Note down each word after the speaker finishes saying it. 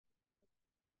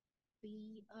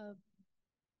The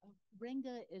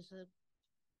renga is a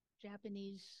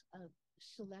Japanese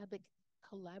syllabic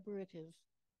collaborative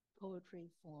poetry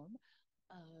form.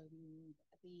 Um,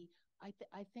 the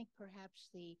I think perhaps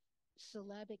the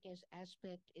syllabic as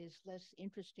aspect is less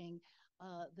interesting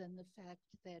than the fact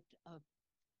that uh,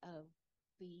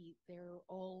 they're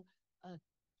all uh,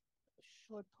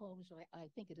 short poems. I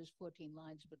think it is 14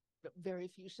 lines, but very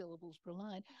few syllables per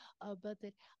line. But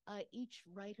that each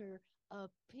writer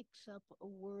picks up a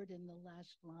word in the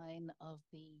last line of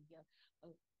the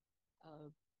uh,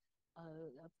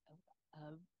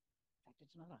 uh, in fact,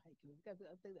 it's not a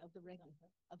haiku of the regular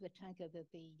of the tanka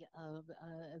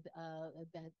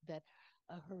that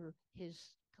her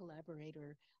his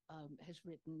collaborator has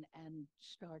written and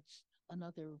starts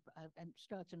another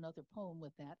poem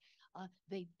with that.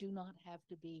 They do not have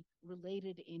to be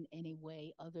related in any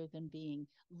way other than being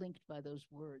linked by those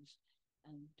words,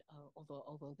 and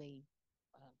although they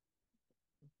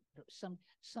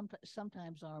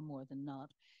sometimes are more than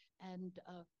not, and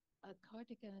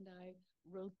Karthika and I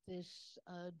wrote this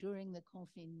during the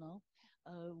confinement.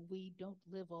 We don't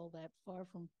live all that far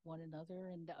from one another,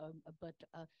 and but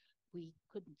we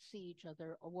couldn't see each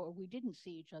other, or we didn't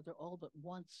see each other all but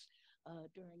once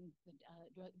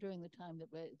during the time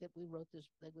that we wrote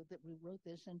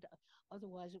this, and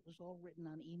otherwise it was all written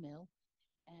on email.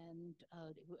 And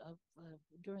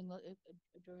during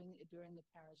the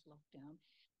Paris lockdown,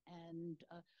 and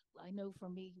I know for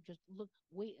me, just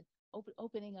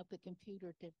opening up the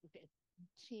computer to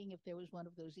seeing if there was one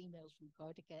of those emails from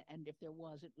Karthika, and if there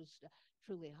was, it was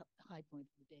truly a high point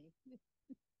of the day.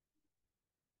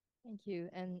 Thank you.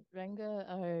 And renga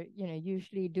are,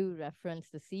 usually do reference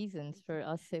the seasons. For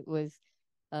us, it was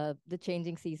the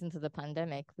changing seasons of the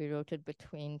pandemic. We wrote it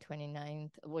between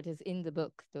 29th, what is in the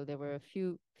book, though there were a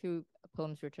few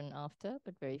poems written after,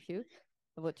 but very few.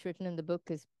 What's written in the book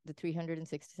is the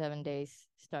 367 days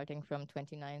starting from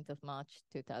 29th of March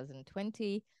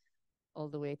 2020 all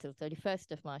the way till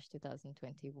 31st of March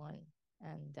 2021.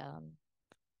 And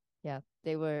yeah,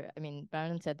 they were, I mean,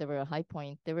 Marilyn said they were a high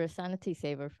point. They were a sanity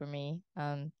saver for me,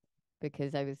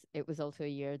 because it was also a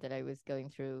year that I was going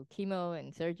through chemo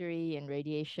and surgery and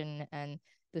radiation. And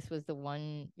this was the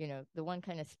one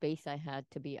kind of space I had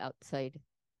to be outside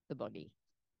the body.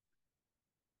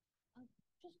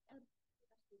 Just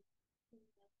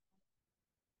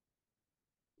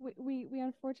we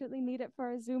unfortunately need it for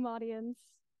our Zoom audience.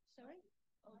 sorry.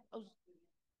 Oh,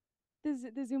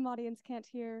 The Zoom audience can't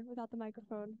hear without the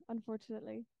microphone,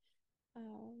 unfortunately.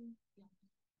 yeah.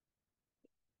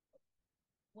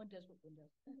 One does what one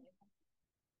does.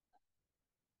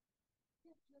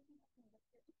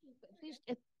 Please,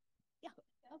 yeah.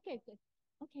 Okay.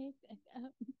 Okay.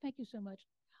 Thank you so much.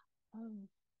 Um,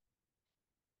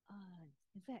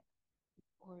 in fact,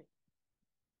 or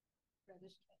rather,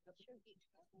 sure,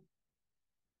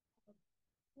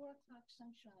 4 o'clock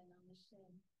sunshine on the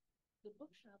Seine. The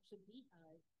bookshop's a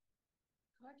beehive.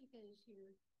 Kartika is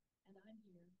here, and I'm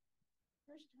here.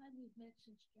 First time we've met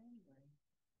since January.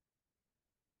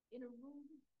 In a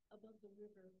room above the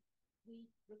river, we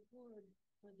record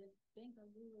for the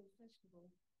Bengaluru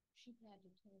festival she had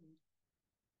attend.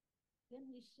 Then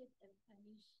we sit at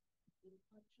Panis with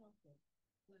hot chocolate,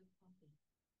 black coffee.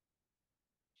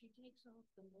 She takes off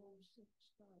the mauve silk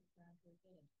scarf round her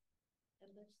head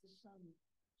and lets the sun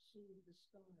soothe the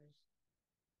scars,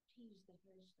 tease the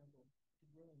hair stubble to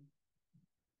grow.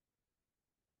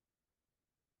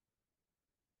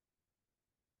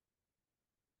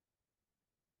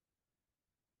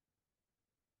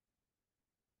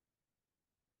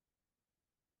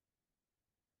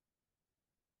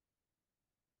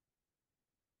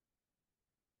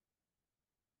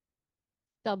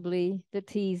 Doubly, the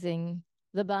teasing,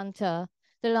 the banter,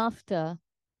 the laughter,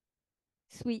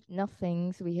 sweet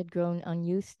nothings we had grown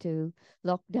unused to,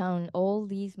 locked down all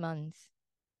these months.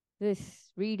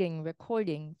 This reading,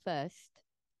 recording first,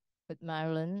 with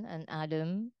Marilyn and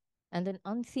Adam and an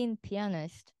unseen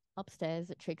pianist upstairs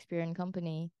at Shakespeare and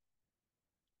Company.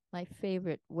 My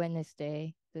favorite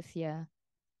Wednesday this year.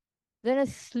 Then a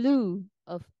slew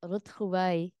of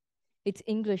retrouvailles, its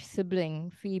English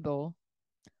sibling, Phoebo,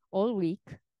 all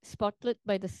week, spotlit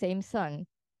by the same sun,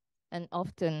 and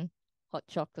often hot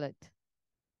chocolate.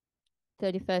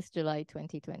 31st July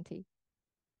 2020.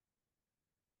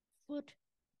 Foot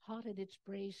hot at its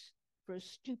brace for a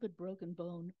stupid broken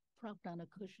bone propped on a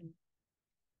cushion.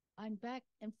 I'm back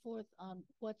and forth on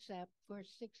WhatsApp for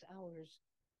 6 hours.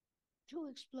 2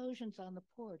 explosions on the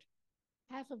port.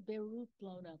 Half of Beirut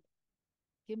blown up.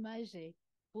 Gemaizeh,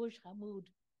 Burj Hamoud.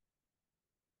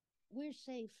 We're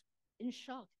safe. In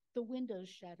shock, the windows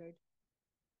shattered.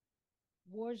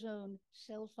 war zone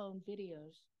cell phone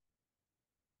videos.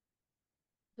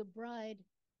 The bride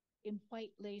in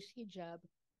white lace hijab,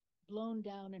 blown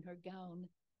down in her gown,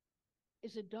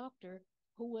 is a doctor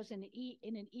who was in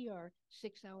an ER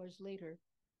 6 hours later,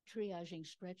 triaging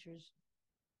stretchers.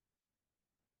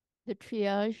 The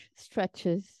triage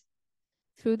stretches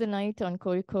through the night on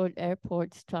Kozhikode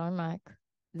Airport's tarmac,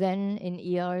 then in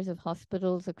ERs of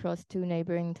hospitals across 2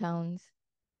 neighboring towns.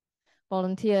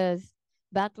 Volunteers,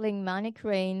 battling manic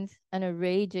rains and a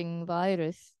raging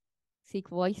virus, seek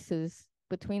voices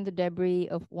between the debris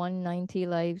of 190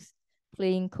 lives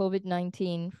fleeing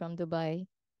COVID-19 from Dubai,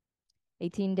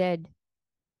 18 dead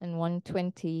and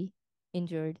 120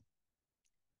 injured.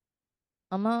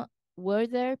 Amma, were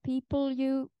there people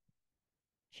you...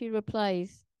 She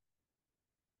replies,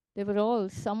 they were all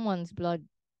someone's blood,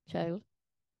 child.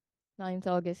 9th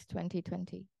August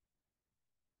 2020.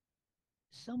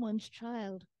 Someone's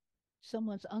child,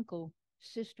 someone's uncle,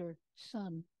 sister,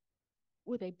 son.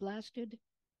 Were they blasted,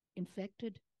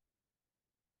 infected?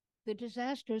 The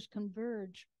disasters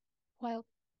converge while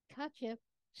Katya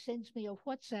sends me a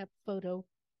WhatsApp photo,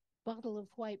 bottle of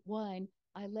white wine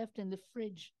I left in the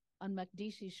fridge on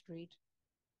Makdisi Street.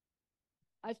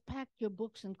 I've packed your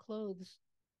books and clothes.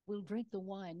 We'll drink the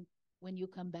wine when you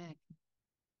come back.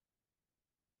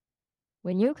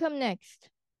 When you come next,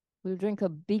 we'll drink a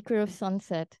beaker of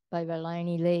sunset by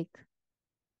Verlaine Lake.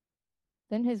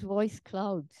 Then his voice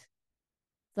clouds.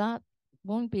 That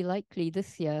won't be likely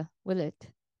this year, will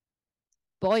it?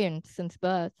 Buoyant since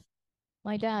birth,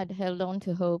 my dad held on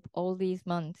to hope all these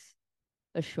months.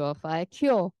 A surefire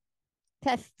cure,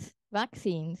 tests,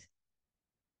 vaccines.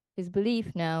 His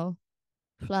belief now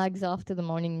flags after the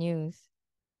morning news.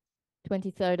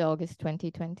 23rd August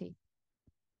 2020.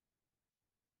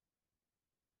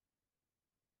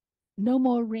 No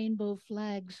more rainbow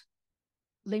flags.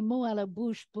 Les Mots à la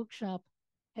Bouche bookshop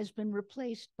has been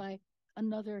replaced by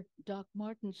another Doc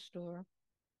Martens store.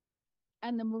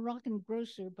 And the Moroccan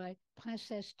grocer by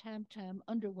Princesse Tam Tam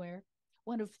Underwear,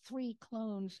 one of 3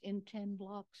 clones in 10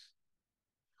 blocks.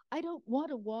 I don't want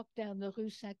to walk down the Rue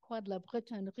Sainte-Croix de la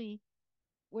Bretonnerie,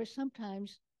 where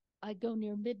sometimes I go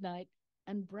near midnight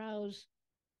and browse,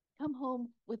 come home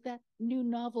with that new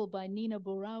novel by Nina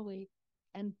Bouraoui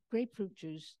and grapefruit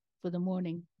juice for the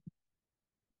morning.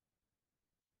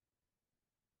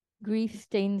 Grief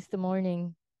stains the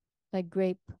morning like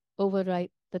grape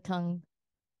overripe the tongue.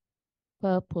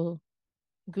 Purple,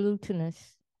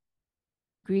 glutinous.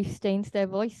 Grief stains their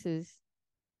voices.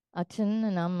 Achin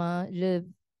and Amma live,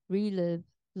 relive,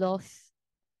 loss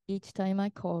each time I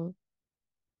call.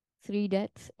 3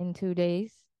 deaths in 2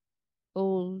 days.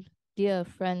 Old, dear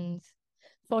friends,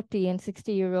 40 and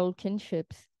 60-year-old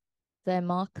kinships, their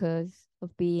markers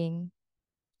of being.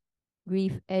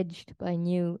 Grief edged by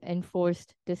new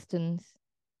enforced distance,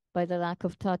 by the lack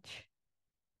of touch,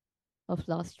 of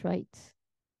last rites.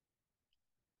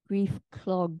 Grief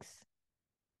clogs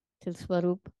till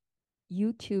Swarup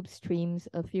YouTube streams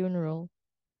a funeral.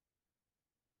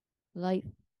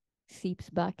 Life seeps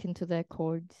back into their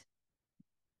chords.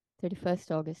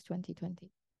 31st August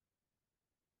 2020.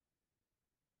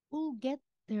 Who'll get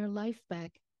their life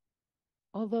back,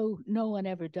 although no one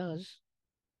ever does.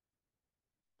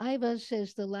 Iva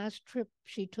says the last trip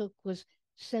she took was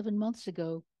 7 months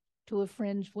ago to a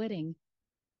friend's wedding,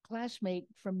 classmate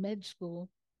from med school,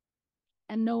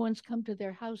 and no one's come to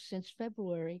their house since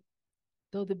February,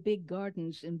 though the big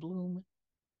garden's in bloom.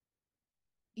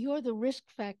 You're the risk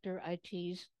factor, I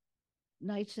tease,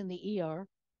 nights in the ER.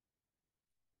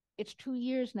 It's 2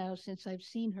 years now since I've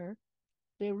seen her.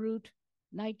 Beirut,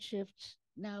 night shifts,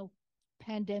 now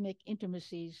pandemic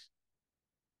intimacies.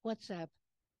 WhatsApp,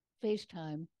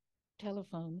 FaceTime,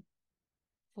 telephone,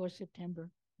 4 September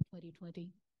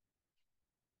 2020.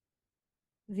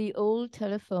 The old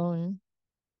telephone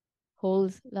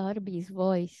holds Larbi's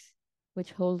voice,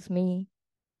 which holds me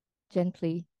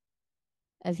gently,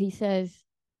 as he says,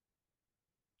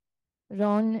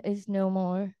 Ron is no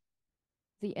more.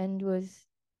 The end was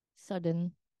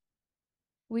sudden.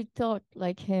 We thought,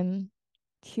 like him,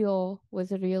 cure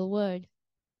was a real word.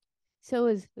 So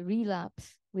is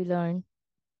relapse, we learn.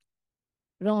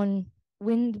 Ron,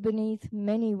 wind beneath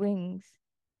many wings.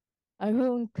 Our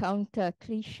own counter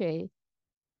cliche.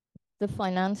 The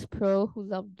finance pro who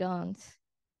loved dance.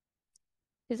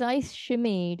 His eyes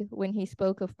shimmied when he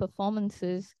spoke of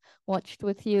performances watched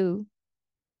with you.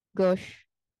 Gosh,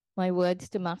 my words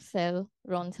to Marcel,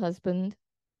 Ron's husband,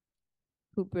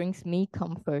 who brings me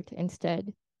comfort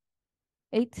instead.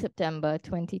 8 September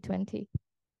 2020.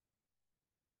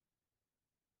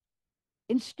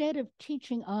 Instead of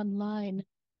teaching online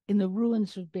in the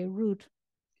ruins of Beirut,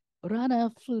 Rana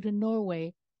flew to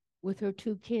Norway with her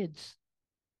 2 kids,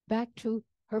 back to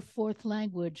her 4th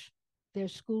language, their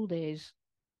school days,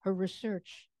 her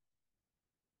research.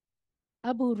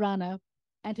 Abu Rana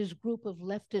and his group of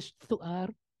leftist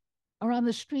Thuar are on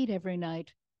the street every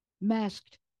night,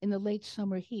 masked in the late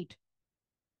summer heat,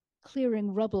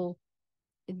 clearing rubble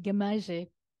in Gemaise,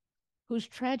 whose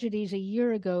tragedies a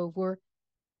year ago were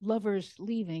lovers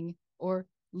leaving or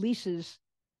leases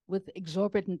with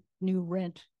exorbitant new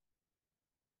rent.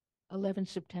 11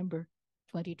 September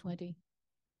 2020.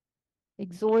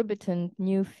 Exorbitant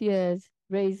new fears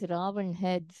raise raven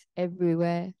heads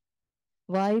everywhere.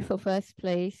 Why for first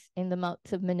place in the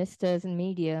mouths of ministers and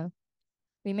media?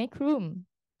 We make room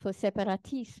for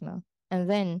separatisme and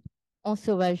then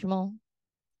ensauvagement.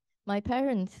 My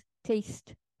parents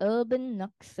taste urban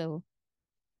nuxo.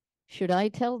 Should I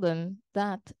tell them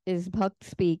that is Bhakt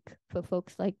speak for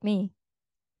folks like me?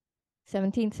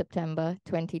 17 September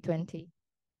 2020.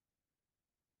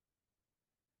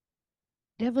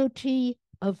 Devotee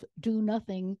of do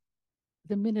nothing,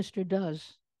 the minister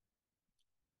does.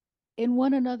 In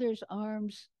one another's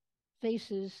arms,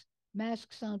 faces,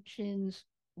 masks on chins,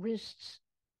 wrists,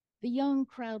 the young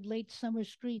crowd late summer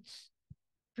streets,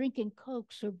 drinking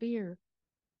cokes or beer,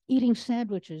 eating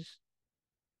sandwiches.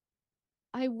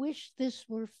 I wish this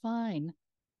were fine.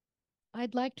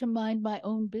 I'd like to mind my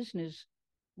own business,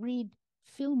 read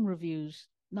film reviews,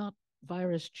 not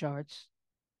virus charts.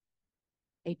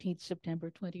 18th September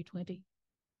 2020.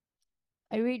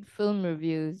 I read film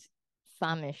reviews,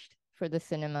 famished for the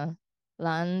cinema,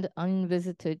 land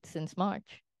unvisited since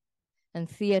March, and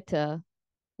theatre,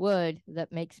 word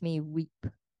that makes me weep,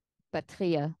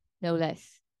 patria, no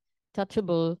less,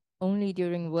 touchable only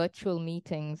during virtual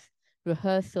meetings,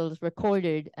 rehearsals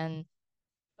recorded and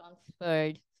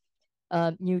transferred,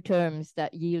 new terms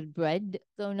that yield bread,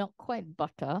 though not quite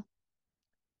butter.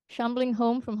 Shambling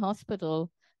home from hospital,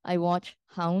 I watch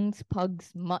hounds,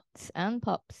 pugs, mutts, and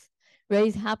pups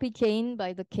raise happy Cain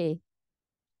by the quay.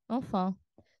 Enfin,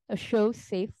 a show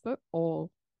safe for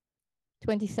all.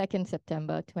 22nd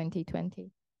September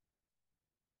 2020.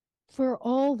 For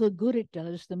all the good it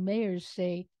does, the mayors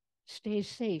say, stay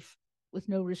safe with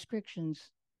no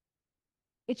restrictions.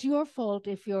 It's your fault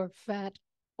if you're fat,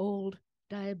 old,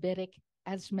 diabetic,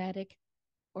 asthmatic,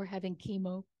 or having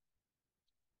chemo.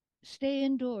 Stay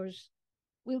indoors.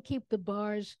 We'll keep the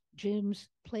bars, gyms,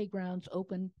 playgrounds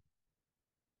open.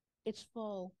 It's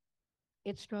fall.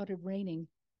 It started raining,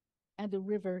 and the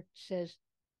river says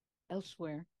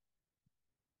elsewhere.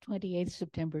 28th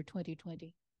September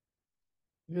 2020.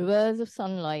 Rivers of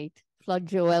sunlight flood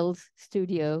Joelle's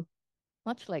studio,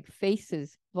 much like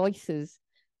faces, voices,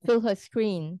 fill her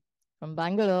screen from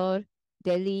Bangalore,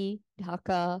 Delhi,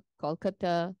 Dhaka,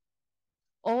 Kolkata,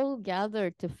 all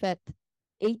gathered to fête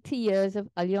 80 years of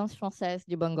Alliance Française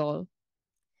du Bengal.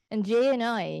 And Jay and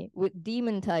I, with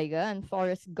Demon Tiger and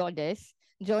Forest Goddess,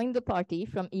 joined the party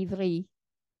from Ivry.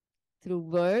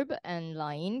 Through verb and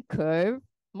line, curve,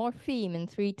 morpheme in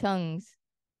 3 tongues.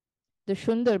 The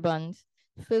Shundarbans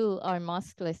fill our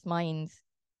maskless minds,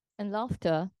 and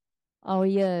laughter our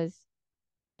ears.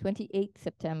 28th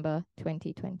September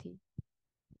 2020.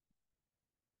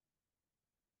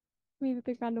 We have a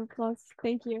big round of applause.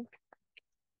 Thank you.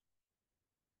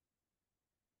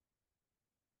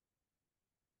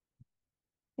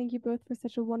 Thank you both for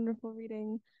such a wonderful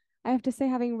reading. I have to say,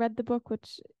 having read the book,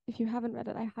 which if you haven't read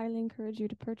it, I highly encourage you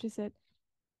to purchase it.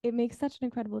 It makes such an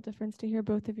incredible difference to hear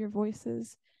both of your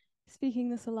voices speaking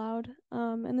this aloud.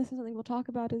 And this is something we'll talk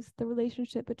about, is the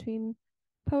relationship between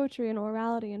poetry and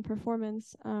orality and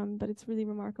performance. But it's really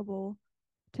remarkable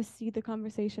to see the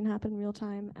conversation happen in real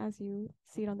time as you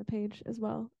see it on the page as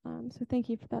well. So thank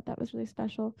you for that. That was really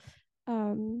special.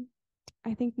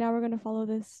 I think now we're going to follow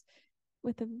this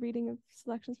with a reading of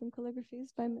selections from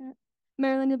calligraphies by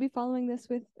Marilyn. You'll be following this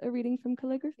with a reading from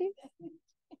calligraphy.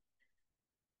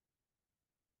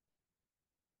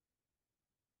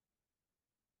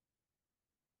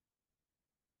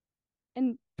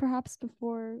 And perhaps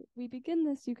before we begin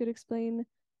this, you could explain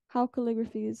how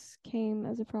calligraphies came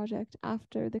as a project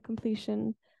after the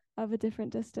completion of A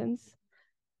Different Distance.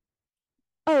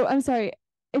 Oh, I'm sorry.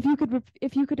 If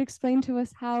you could explain to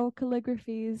us how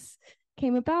calligraphies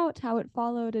came about, how it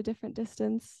followed A Different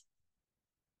Distance.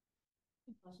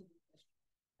 Impossible question.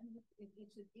 I mean,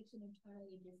 it's an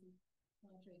entirely different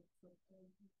project for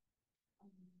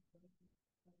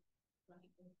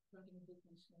writing a book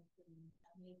myself. And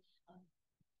I mean,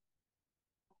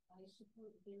 I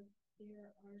suppose there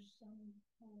are some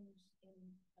poems in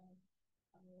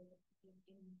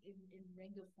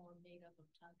renga form made up of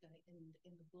tanka in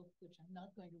the book, which I'm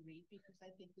not going to read because I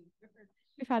think we've heard.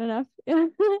 We've had enough.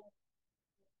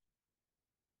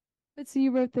 But so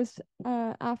you wrote this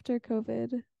after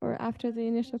COVID or after the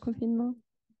initial confinement?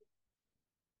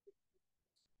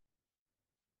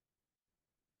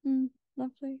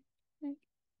 Lovely. Right.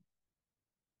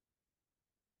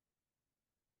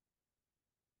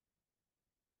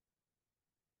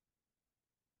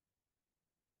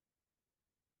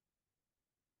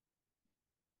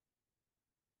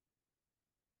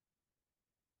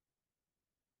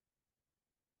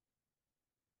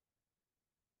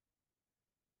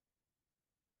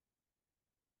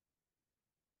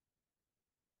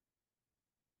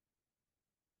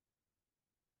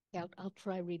 I'll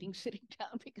try reading sitting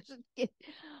down because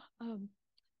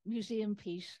museum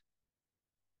piece.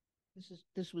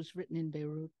 This was written in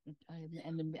Beirut,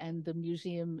 and the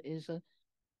museum is a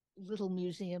little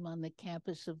museum on the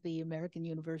campus of the American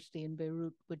University in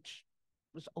Beirut, which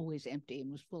was always empty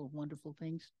and was full of wonderful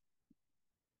things.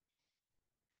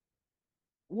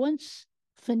 Once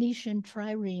Phoenician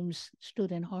triremes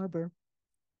stood in harbor,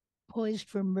 poised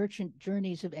for merchant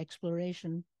journeys of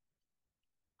exploration.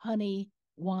 Honey,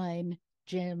 wine,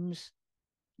 gems,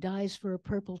 dyes for a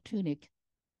purple tunic,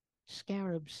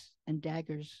 scarabs and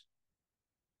daggers.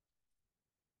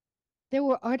 There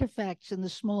were artifacts in the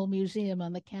small museum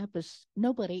on the campus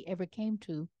nobody ever came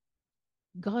to.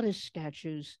 Goddess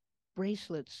statues,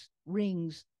 bracelets,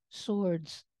 rings,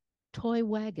 swords, toy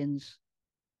wagons,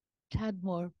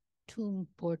 Tadmor tomb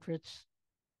portraits,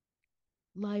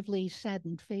 lively,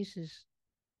 saddened faces,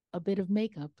 a bit of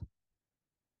makeup,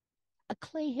 a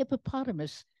clay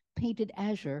hippopotamus painted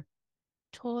azure,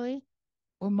 toy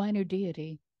or minor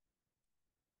deity.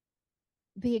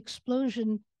 The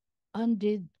explosion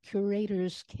undid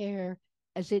curators' care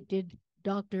as it did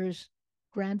doctors,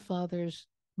 grandfathers,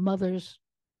 mothers.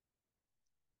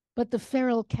 But the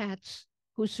feral cats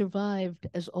who survived,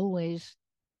 as always,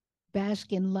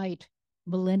 bask in light,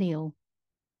 millennial,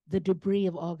 the debris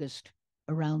of August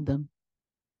around them.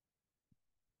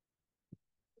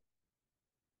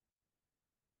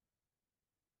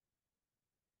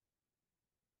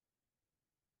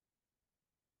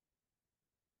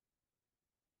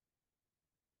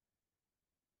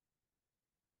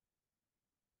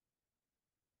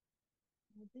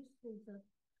 This is a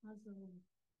puzzle,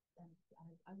 and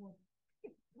I won't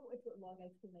go into a long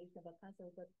explanation of a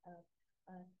puzzle, but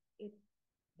it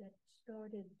that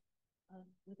started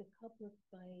with a couplet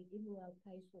by Imru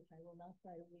al-Qais, which I will not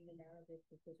try to read in Arabic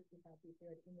because it would not be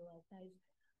fair to Imru al-Qais,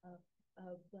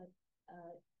 but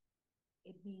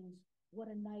it means, what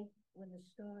a night when the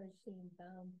stars seem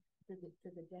bound to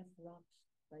the death rocks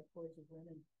by cords of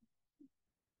women.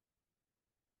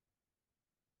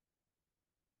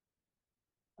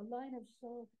 A line of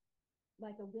salt,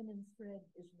 like a linen thread,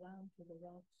 is wound to the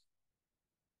rocks.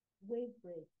 Wave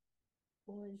break,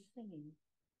 boys singing,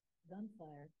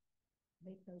 gunfire,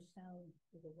 make no sound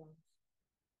to the rocks.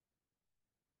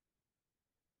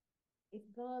 If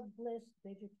God blessed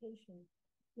vegetation,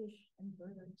 fish, and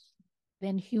birds,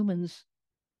 then humans,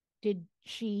 did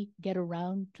she get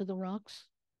around to the rocks?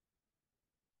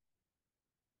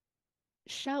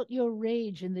 Shout your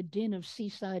rage in the din of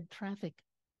seaside traffic.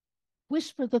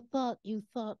 Whisper the thought you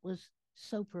thought was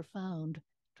so profound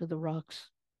to the rocks.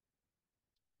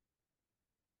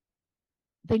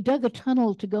 They dug a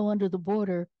tunnel to go under the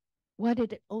border. Why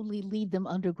did it only lead them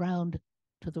underground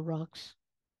to the rocks?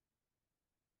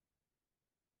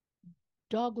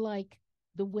 Dog-like,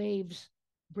 the waves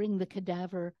bring the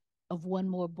cadaver of one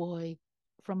more boy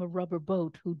from a rubber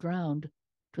boat who drowned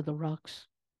to the rocks.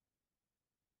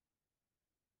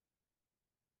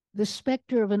 The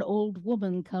specter of an old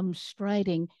woman comes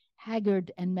striding,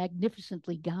 haggard and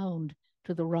magnificently gowned,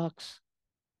 to the rocks.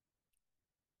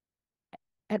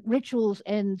 At ritual's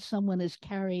end, someone is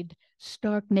carried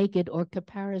stark naked or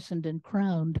caparisoned and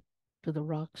crowned to the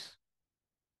rocks.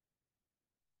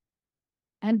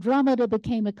 Andromeda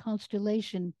became a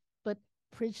constellation, but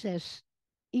princess,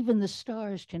 even the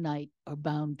stars tonight are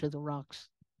bound to the rocks.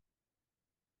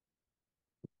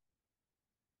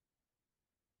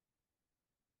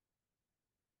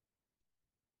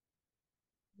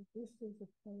 this is a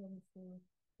poem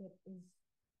that is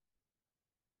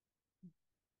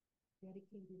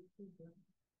dedicated to the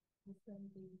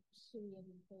friendly Syrian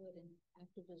poet and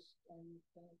activist and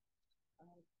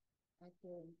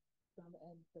actor and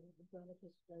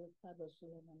dramatist Pablo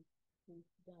Suleiman, who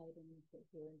died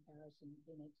here in Paris in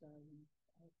exile in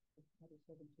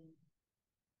 2017.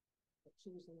 But she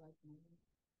was a lifelong.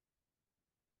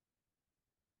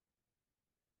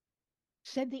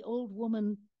 Said the old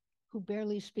woman who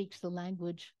barely speaks the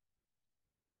language,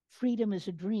 freedom is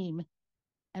a dream,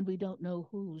 and we don't know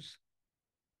whose.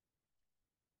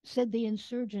 Said the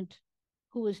insurgent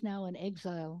who is now in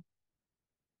exile,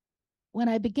 When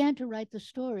I began to write the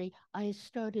story, I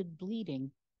started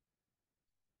bleeding.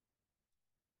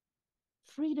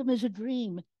 Freedom is a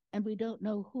dream, and we don't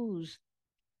know whose.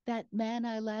 That man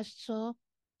I last saw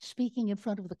speaking in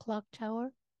front of the clock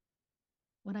tower,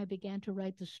 when I began to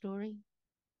write the story,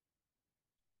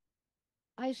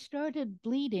 I started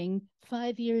bleeding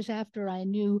 5 years after I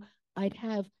knew I'd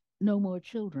have no more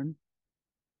children.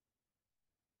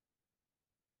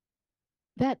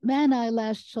 That man I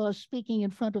last saw speaking in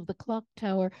front of the clock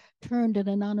tower turned an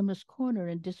anonymous corner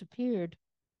and disappeared.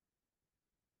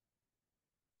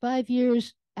 5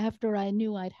 years after I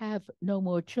knew I'd have no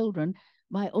more children,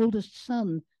 my oldest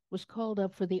son was called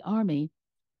up for the army,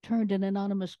 turned an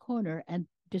anonymous corner, and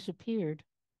disappeared.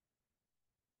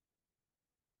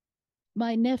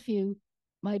 My nephew,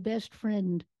 my best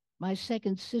friend, my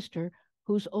second sister,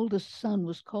 whose oldest son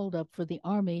was called up for the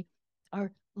army,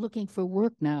 are looking for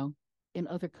work now in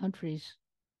other countries.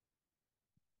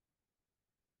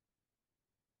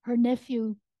 Her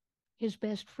nephew, his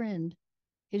best friend,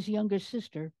 his younger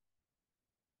sister,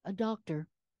 a doctor,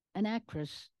 an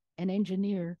actress, an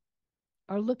engineer,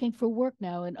 are looking for work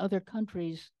now in other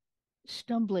countries,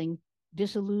 stumbling,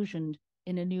 disillusioned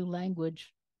in a new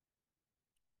language.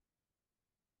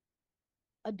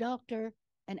 A doctor,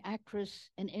 an actress,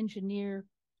 an engineer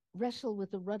wrestle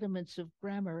with the rudiments of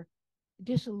grammar,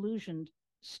 disillusioned,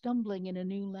 stumbling in a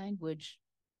new language,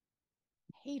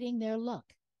 hating their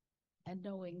luck and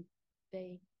knowing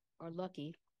they are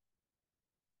lucky.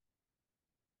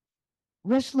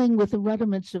 Wrestling with the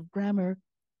rudiments of grammar,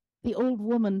 the old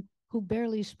woman who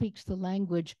barely speaks the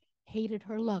language hated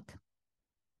her luck.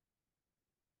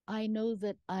 I know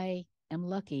that I am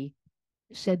lucky,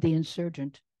 said the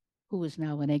insurgent, who is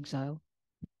now in exile.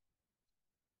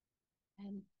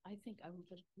 And I think I will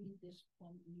just read this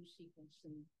one new sequence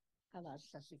in Halas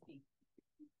Sasifi.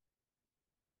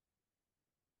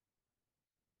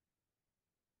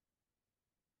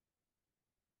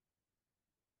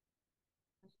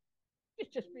 You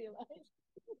just realized.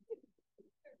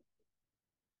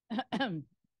 And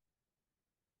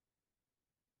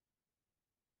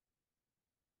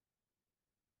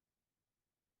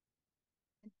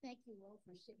thank you all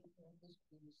for sitting here and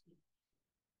listening to me.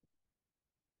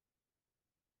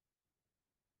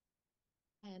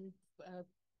 And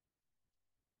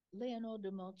Léonore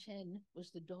de Montaigne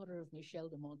was the daughter of Michel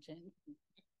de Montaigne.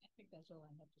 I think that's all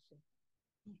I have to say.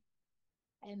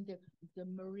 And the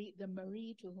Marie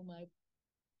to whom I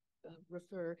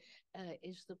refer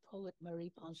is the poet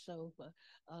Marie Ponceau,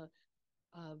 a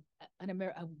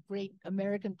great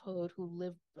American poet who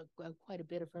lived quite a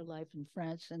bit of her life in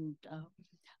France and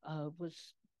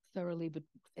was thoroughly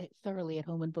at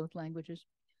home in both languages.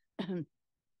 And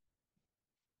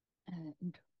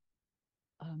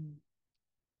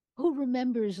who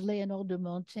remembers Léonore de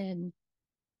Montaigne,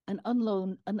 an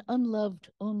unloved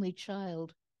only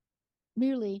child,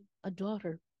 merely a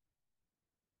daughter?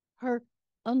 Her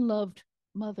unloved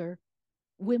mother,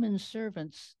 women's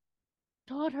servants,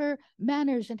 taught her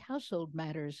manners and household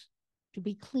matters, to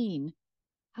be clean,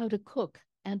 how to cook,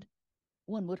 and,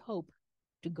 one would hope,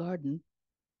 to garden.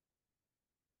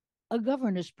 A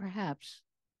governess, perhaps,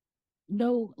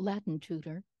 no Latin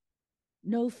tutor,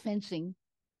 no fencing,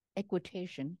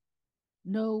 equitation,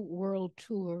 no world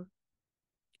tour.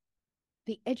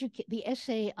 The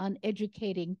essay on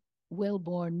educating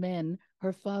well-born men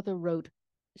her father wrote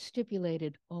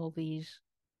stipulated all these.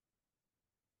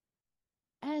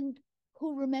 And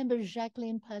who remembers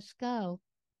Jacqueline Pascal,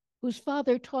 whose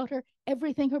father taught her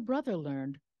everything her brother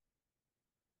learned?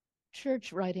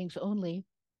 Church writings only,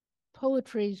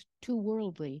 poetry's too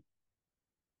worldly,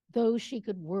 though she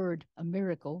could word a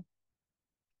miracle.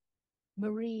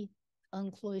 Marie,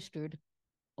 uncloistered,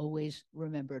 always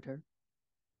remembered her.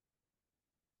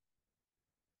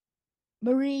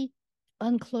 Marie,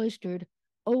 uncloistered,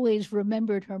 always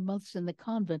remembered her months in the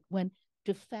convent when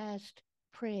to fast,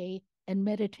 pray, and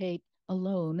meditate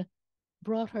alone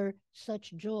brought her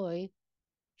such joy,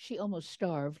 she almost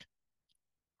starved.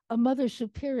 A mother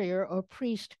superior or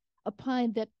priest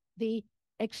opined that the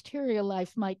exterior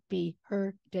life might be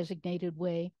her designated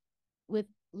way, with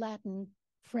Latin,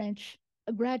 French,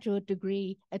 a graduate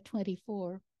degree at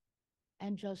 24,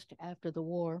 and just after the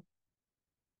war.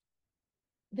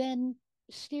 Then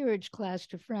steerage class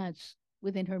to France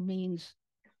within her means,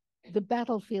 the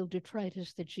battlefield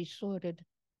detritus that she sorted,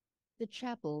 the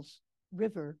chapels,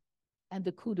 river, and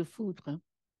the coup de foudre.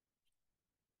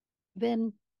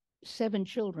 Then 7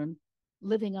 children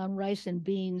living on rice and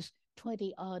beans,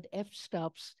 20-odd F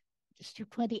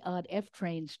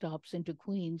train stops into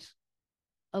Queens,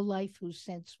 a life whose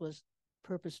sense was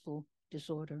purposeful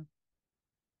disorder.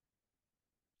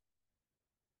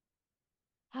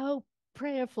 How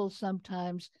prayerful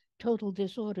sometimes total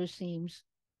disorder seems.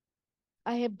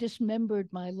 I have dismembered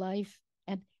my life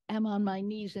and am on my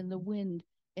knees in the wind,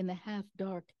 in the half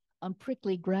dark, on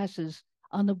prickly grasses,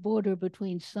 on the border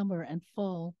between summer and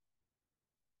fall.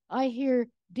 I hear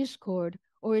discord,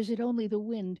 or is it only the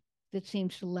wind that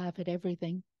seems to laugh at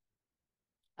everything?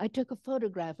 I took a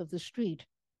photograph of the street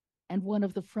and one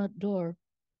of the front door,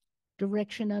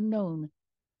 direction unknown,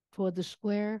 toward the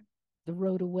square, the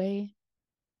road away.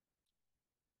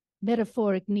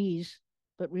 Metaphoric knees,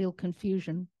 but real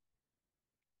confusion.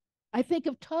 I think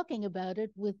of talking about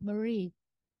it with Marie.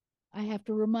 I have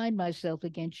to remind myself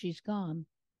again she's gone.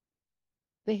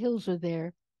 The hills are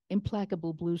there,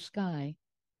 implacable blue sky.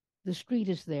 The street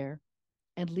is there,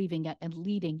 and leading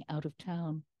out of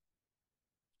town.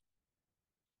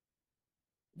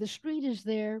 The street is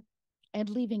there and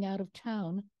leaving out of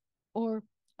town, or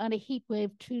on a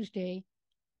heatwave Tuesday,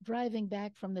 driving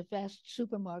back from the vast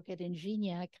supermarket in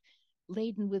Gignac,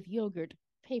 laden with yogurt,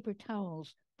 paper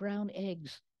towels, brown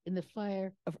eggs in the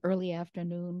fire of early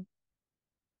afternoon.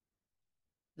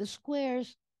 The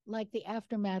squares like the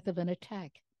aftermath of an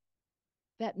attack.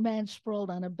 That man sprawled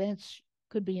on a bench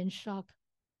could be in shock.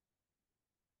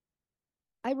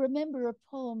 I remember a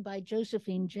poem by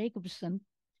Josephine Jacobson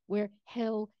where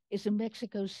hell is a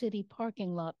Mexico City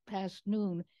parking lot past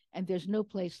noon and there's no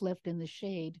place left in the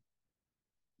shade.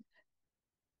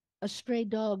 A stray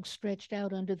dog stretched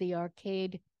out under the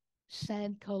arcade,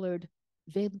 sand-colored,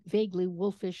 vaguely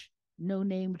wolfish,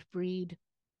 no-named breed.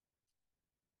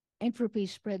 Entropy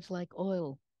spreads like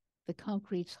oil. The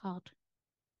concrete's hot.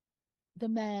 The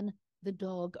man, the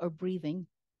dog are breathing.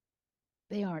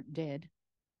 They aren't dead.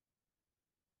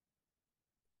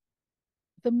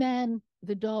 The man,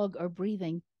 the dog are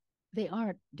breathing. They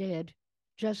aren't dead,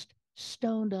 just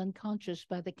stoned unconscious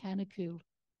by the canicule.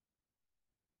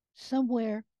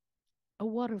 Somewhere, a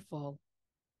waterfall,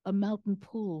 a mountain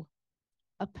pool,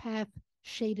 a path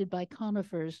shaded by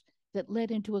conifers that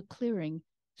led into a clearing,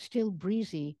 still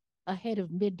breezy, ahead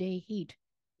of midday heat,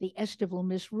 the estival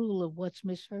misrule of what's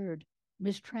misheard,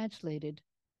 mistranslated.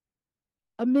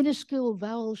 A minuscule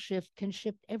vowel shift can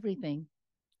shift everything.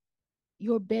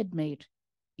 Your bedmate,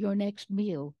 your next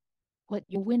meal, what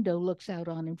your window looks out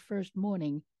on in first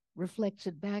morning, reflects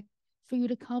it back for you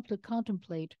to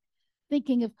contemplate,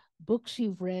 thinking of books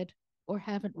you've read or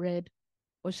haven't read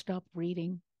or stopped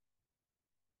reading.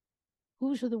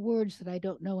 Whose are the words that I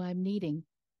don't know I'm needing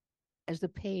as the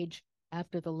page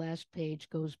after the last page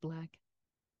goes black?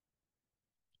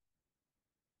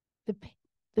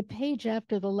 The page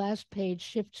after the last page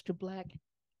shifts to black,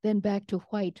 then back to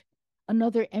white,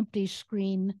 another empty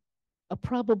screen, a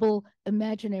probable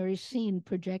imaginary scene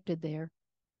projected there,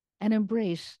 an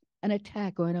embrace, an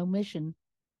attack, or an omission.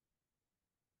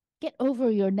 Get over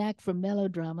your knack for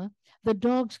melodrama. The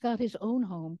dog's got his own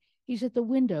home. He's at the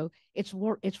window. It's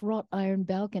wrought iron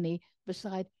balcony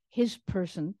beside his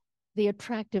person, the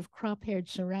attractive crop-haired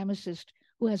ceramicist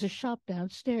who has a shop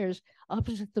downstairs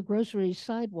opposite the grocery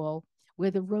sidewall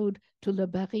where the road to Le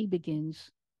Barry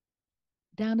begins.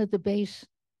 Down at the base,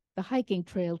 the hiking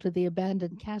trail to the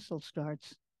abandoned castle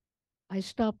starts. I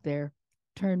stop there,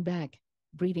 turn back,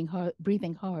 breathing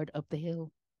hard up the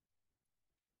hill.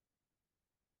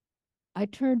 I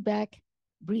turned back,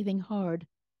 breathing hard,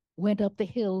 went up the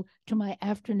hill to my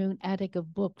afternoon attic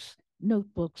of books,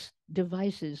 notebooks,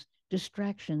 devices,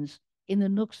 distractions, in the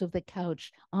nooks of the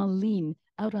couch, en ligne,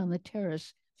 out on the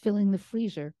terrace, filling the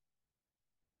freezer.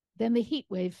 Then the heat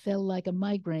wave fell like a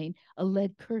migraine, a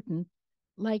lead curtain,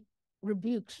 like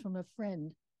rebukes from a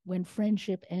friend when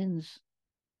friendship ends.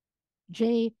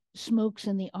 Jay smokes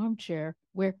in the armchair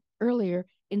where earlier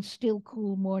in still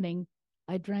cool morning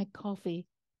I drank coffee,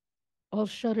 all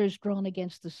shutters drawn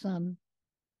against the sun.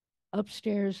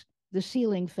 Upstairs, the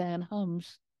ceiling fan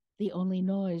hums, the only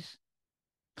noise.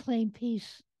 Claim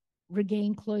peace,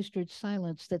 regain cloistered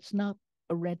silence that's not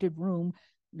a rented room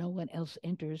no one else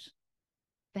enters.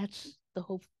 That's the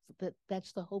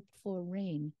hope for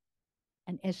rain.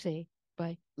 An essay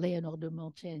by Léonore de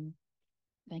Montaigne.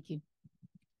 Thank you.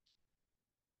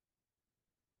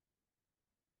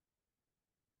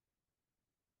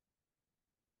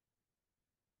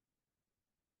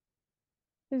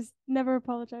 There's never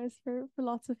apologize for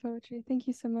lots of poetry. Thank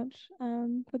you so much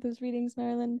for those readings,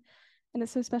 Marilyn. And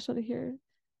it's so special to hear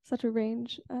such a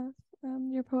range of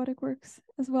your poetic works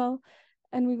as well.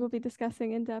 And we will be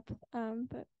discussing in depth.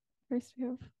 But first we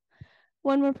have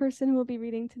one more person who will be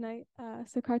reading tonight.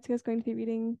 So Karthika is going to be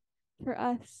reading for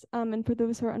us. And for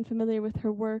those who are unfamiliar with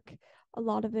her work, a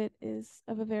lot of it is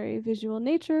of a very visual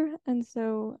nature. And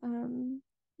so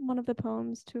two of the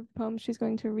poems she's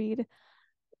going to read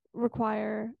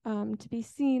require to be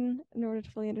seen in order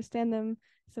to fully understand them.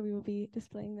 So we will be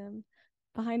displaying them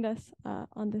behind us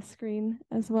on the screen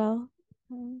as well.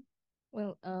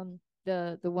 Well,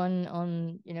 the one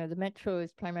on the metro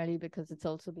is primarily because it's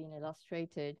also been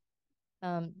illustrated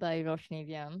by Roshni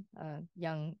Vyam, a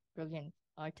young brilliant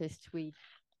artist. We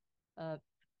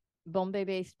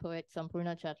Bombay-based poet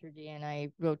Sampurna Chatterjee and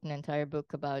I wrote an entire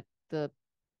book about the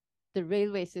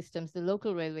railway systems, the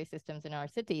local railway systems in our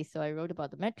city. So I wrote about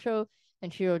the metro,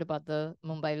 and she wrote about the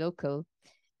Mumbai local.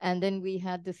 And then we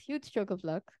had this huge stroke of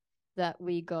luck that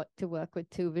we got to work with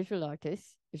two visual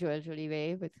artists, Joël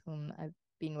Jolivet, with whom I've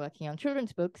been working on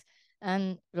children's books,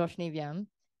 and Roshni Vyam.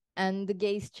 And the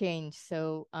gaze changed.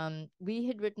 So we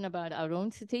had written about our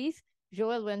own cities.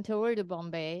 Joël went over to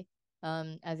Bombay,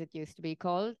 as it used to be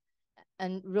called,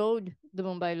 and rode the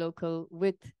Mumbai local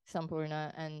with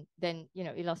Sampurna, and then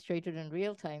illustrated in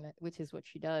real time, which is what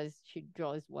she does. She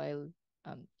draws while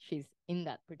she's in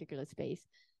that particular space.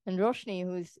 And Roshni,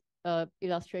 whose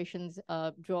illustrations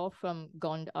draw from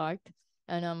Gond art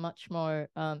and are much more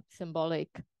symbolic,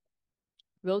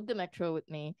 rode the metro with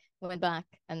me, went back,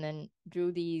 and then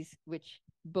drew these, which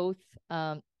both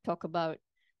talk about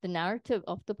the narrative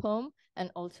of the poem and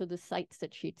also the sights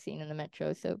that she'd seen in the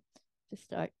metro. So to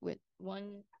start with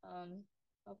one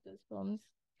of those poems.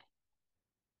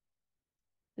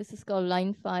 This is called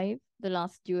Line 5, The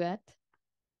Last Duet.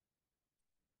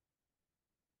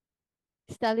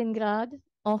 Stalingrad,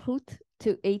 en route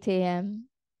to 8 a.m.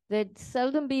 There'd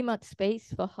seldom be much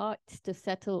space for hearts to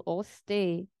settle or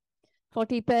stay.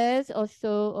 40 pairs or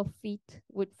so of feet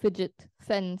would fidget,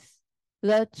 fence,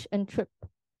 lurch and trip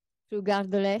through Gare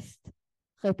de l'Est,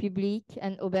 République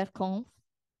and Oberkampf.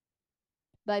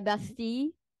 By Bastille,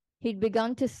 he'd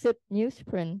begun to sip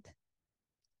newsprint,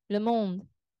 Le Monde,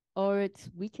 or its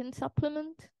weekend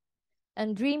supplement,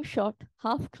 and dream-shot,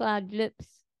 half-clad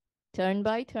lips, turn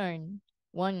by turn,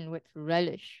 one with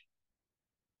relish.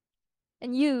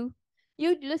 And you'd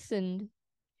listened,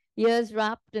 ears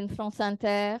wrapped in France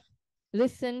Inter,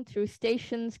 listened through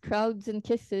stations, crowds, and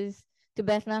kisses to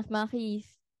Bernard Marie's,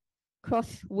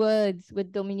 cross words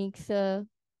with Dominique Sir,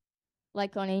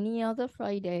 like on any other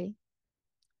Friday.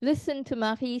 Listen to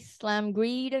Marie slam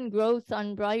greed and growth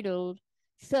unbridled,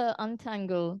 Sir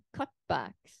untangle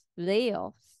cutbacks,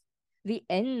 layoffs, the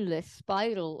endless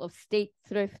spiral of state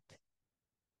thrift.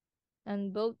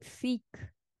 And both seek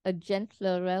a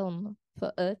gentler realm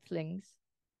for earthlings.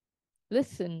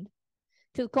 Listened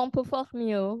till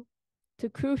Compoformio, to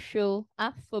crucial,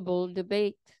 affable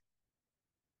debate.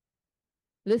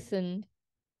 Listened,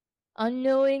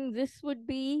 unknowing this would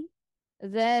be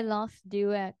their last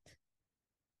duet,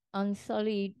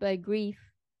 unsullied by grief,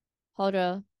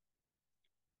 horror,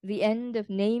 the end of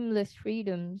nameless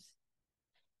freedoms,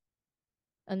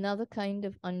 another kind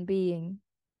of unbeing.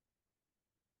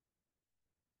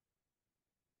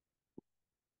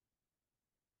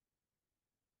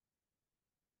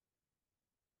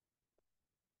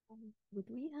 Would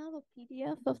we have a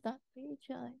PDF of that page?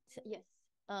 Yes.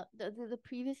 The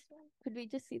previous one. Could we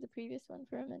just see the previous one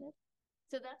for a minute?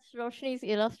 So that's Roshni's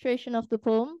illustration of the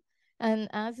poem. And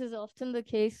as is often the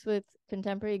case with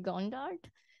contemporary Gond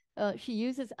art, she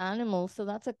uses animals. So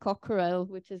that's a cockerel,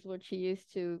 which is what she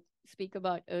used to speak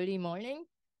about early morning.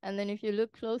 And then if you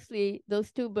look closely,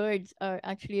 those two birds are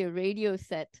actually a radio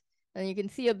set. And you can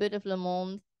see a bit of Le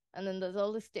Monde. And then there's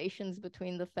all the stations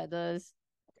between the feathers.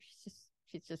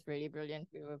 She's just really brilliant.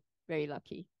 We were very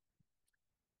lucky.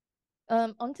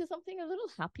 Onto something a little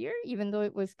happier, even though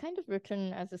it was kind of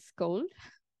written as a scold.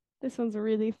 This one's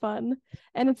really fun.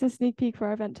 And it's a sneak peek for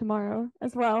our event tomorrow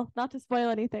as well, not to spoil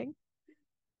anything.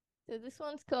 So this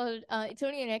one's called, it's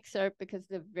only an excerpt because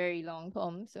they're very long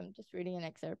poems, so I'm just reading an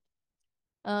excerpt.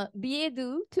 Billet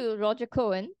doux to Roger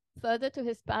Cohen, further to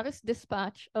his Paris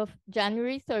dispatch of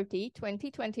January 30,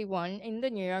 2021 in the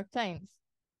New York Times.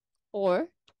 Or,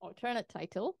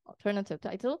 alternative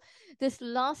title, this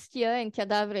last year in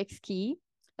Cadavre Exquis,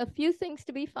 a few things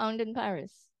to be found in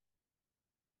Paris.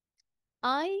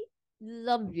 I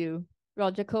love you,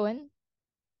 Roger Cohen,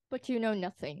 but you know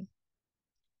nothing.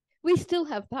 We still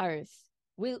have Paris.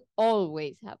 We'll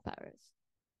always have Paris.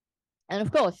 And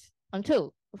of course,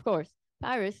 until, of course,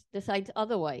 Paris decides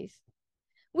otherwise,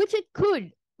 which it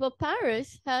could, but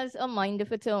Paris has a mind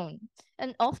of its own,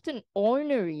 an often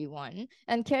ornery one,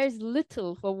 and cares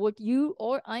little for what you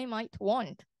or I might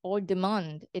want or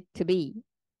demand it to be.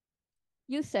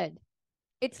 You said,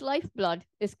 its lifeblood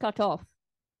is cut off.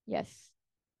 Yes.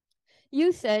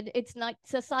 You said its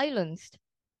nights are silenced.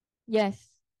 Yes.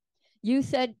 You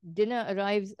said dinner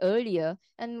arrives earlier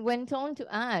and went on to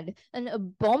add an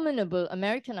abominable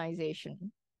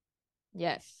Americanization.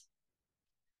 Yes.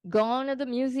 Gone are the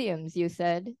museums, you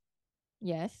said.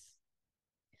 Yes.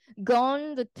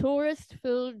 Gone the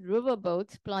tourist-filled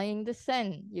riverboats plying the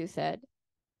Seine, you said.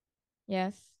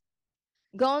 Yes.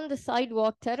 Gone the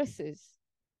sidewalk terraces.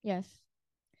 Yes.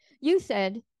 You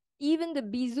said, even the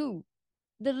bisou,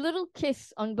 the little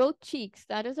kiss on both cheeks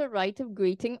that is a rite of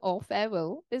greeting or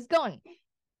farewell, is gone.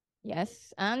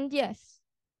 Yes, and yes.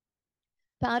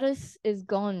 Paris is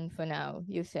gone for now,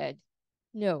 you said.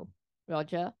 No,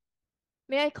 Roger.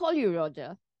 May I call you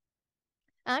Roger?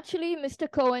 Actually, Mr.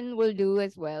 Cohen will do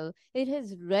as well. It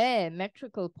is rare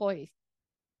metrical poise.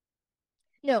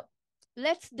 No,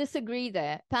 let's disagree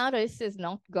there. Paris is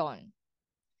not gone.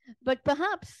 But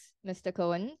perhaps, Mr.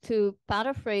 Cohen, to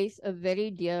paraphrase a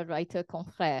very dear writer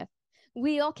confrère,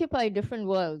 we occupy different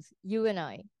worlds, you and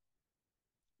I.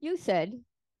 You said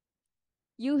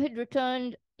you had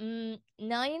returned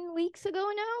 9 weeks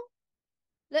ago now?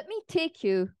 Let me take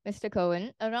you, Mr.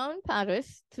 Cohen, around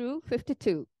Paris through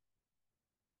 52.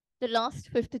 The last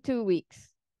 52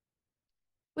 weeks.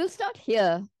 We'll start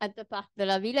here at the Parc de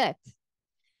la Villette,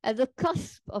 at the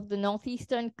cusp of the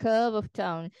northeastern curve of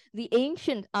town, the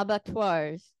ancient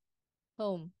abattoirs.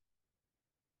 Home.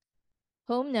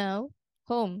 Home now,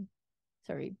 home,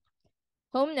 sorry.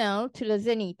 Home now to le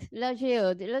Zénith, la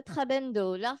Géode, le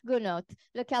Trabendo, l'Argonaute,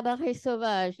 le Cabaret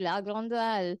Sauvage, la Grande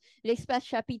Halle, l'Espace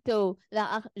Chapiteau,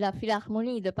 la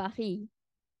Philharmonie de Paris.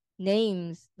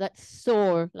 Names that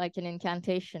soar like an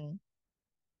incantation.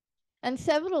 And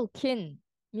several kin,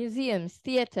 museums,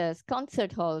 theaters,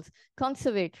 concert halls,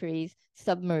 conservatories,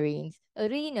 submarines,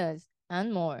 arenas,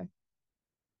 and more.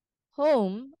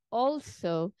 Home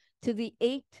also to the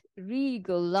 8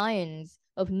 regal lions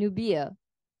of Nubia,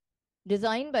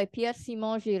 designed by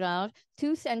Pierre-Simon Girard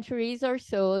 2 centuries or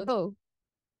so ago.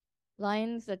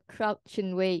 Lions that crouch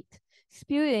and wait,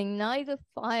 spewing neither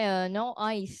fire nor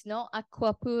ice nor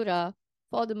aqua pura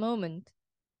for the moment,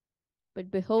 but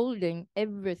beholding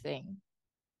everything.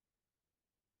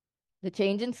 The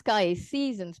change in skies,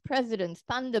 seasons, presidents,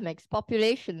 pandemics,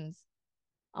 populations,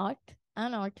 art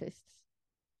and artists.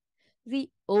 The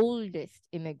oldest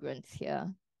immigrants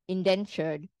here,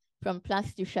 indentured from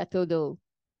Place du Château d'Eau,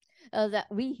 that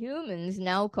we humans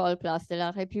now call Place de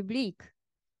la République,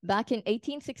 back in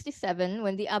 1867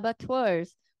 when the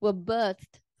abattoirs were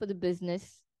birthed for the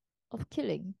business of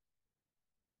killing.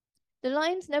 The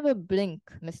lions never blink,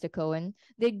 Mr. Cohen.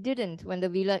 They didn't when the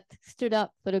Villette stood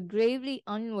up for a gravely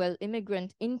unwell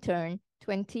immigrant intern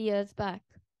 20 years back.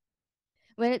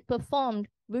 When it performed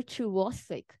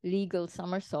virtuosic legal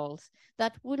somersaults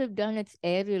that would have done its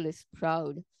aerialist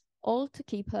proud, all to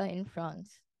keep her in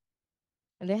France.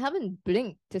 And they haven't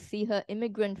blinked to see her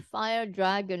immigrant fire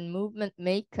dragon movement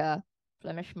maker,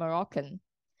 Flemish Moroccan,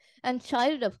 and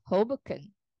child of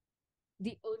Hoboken,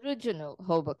 the original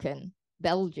Hoboken,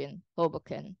 Belgian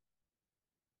Hoboken,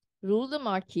 rule the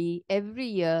marquis every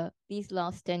year these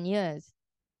last 10 years.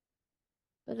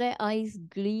 But their eyes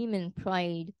gleam in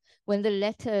pride when the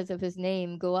letters of his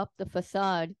name go up the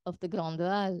facade of the Grande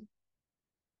Halle.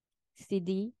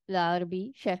 Sidi,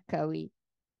 Larbi, Cherkaoui.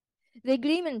 They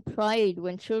gleam in pride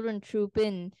when children troop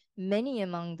in, many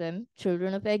among them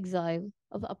children of exile,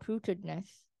 of uprootedness.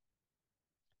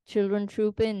 Children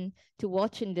troop in to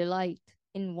watch in delight,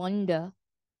 in wonder,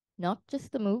 not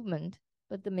just the movement,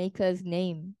 but the maker's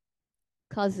name.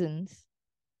 Cousins,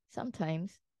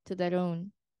 sometimes to their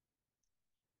own.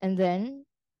 And then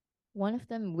one of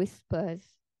them whispers,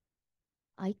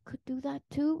 I could do that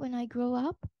too when I grow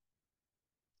up.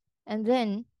 And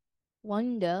then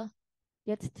wonder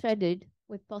gets threaded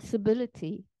with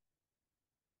possibility.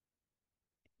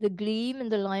 The gleam in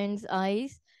the lion's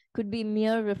eyes could be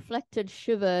mere reflected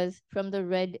shivers from the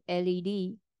red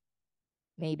LED.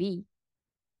 Maybe.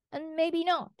 And maybe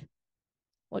not.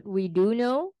 What we do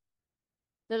know,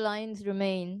 the lions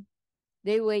remain.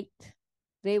 They wait.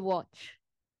 They watch.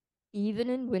 Even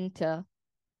in winter.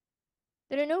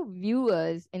 There are no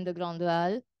viewers in the Grande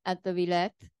Halle at the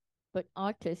Villette, but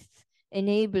artists,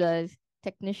 enablers,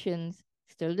 technicians,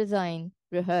 still design,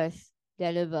 rehearse,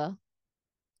 deliver.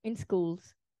 In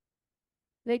schools.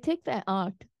 They take their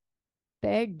art,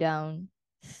 pared down,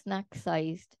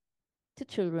 snack-sized, to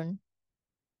children.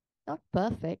 Not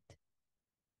perfect,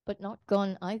 but not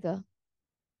gone either.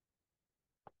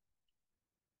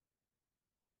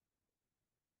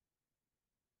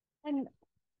 And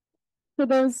for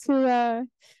those who have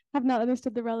not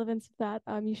understood the relevance of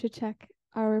that, you should check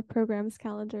our program's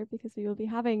calendar because we will be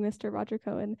having Mr. Roger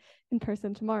Cohen in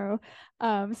person tomorrow.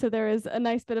 So there is a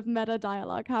nice bit of meta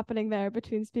dialogue happening there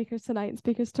between speakers tonight and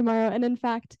speakers tomorrow. And in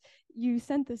fact, you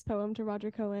sent this poem to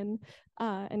Roger Cohen,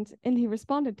 and he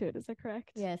responded to it. Is that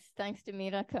correct? Yes, thanks to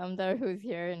Mira Kamdar, who's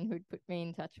here and who'd put me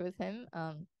in touch with him.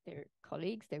 They're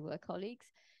colleagues, they were colleagues.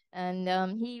 And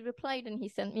he replied and he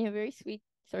sent me a very sweet,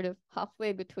 sort of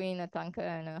halfway between a tanka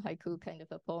and a haiku kind of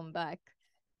a poem back.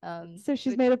 So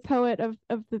she's made a poet of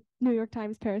the New York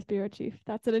Times Paris bureau chief.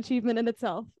 That's an achievement in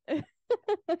itself. Yeah,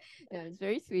 it's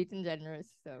very sweet and generous.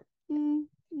 So, and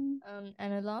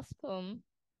a last poem.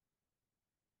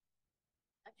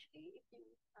 Actually, if you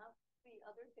have the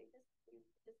other pages, you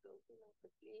just go through them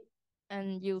quickly,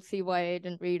 and you'll see why I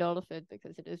didn't read all of it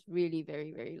because it is really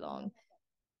very, very long.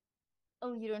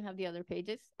 Oh, you don't have the other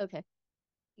pages? Okay.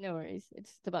 No worries.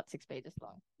 It's about 6 pages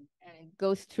long. And it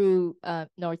goes through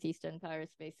northeastern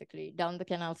Paris, basically, down the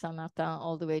Canal Saint-Martin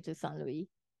all the way to Saint-Louis.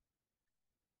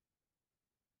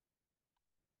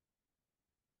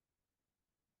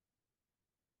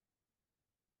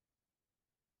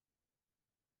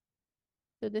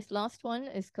 So this last one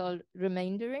is called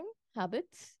Remaindering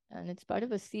Habits, and it's part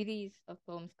of a series of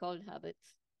poems called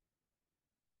Habits.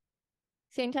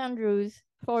 St. Andrews,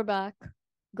 Forbach,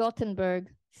 Gothenburg,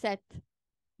 Sète,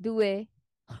 Douai,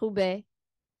 Roubaix,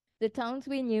 the towns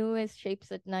we knew as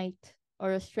shapes at night,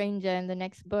 or a stranger in the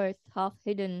next birth, half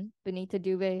hidden beneath a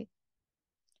duvet.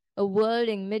 A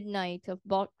whirling midnight of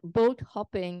boat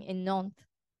hopping in Nantes.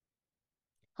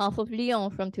 Half of Lyon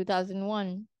from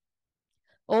 2001.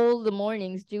 All the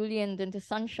mornings julienned into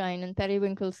sunshine and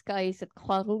periwinkle skies at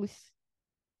Croix-Rousse.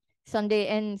 Sunday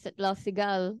ends at La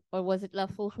Cigale, or was it La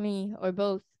Fourmi, or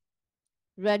both?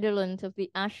 Redolent of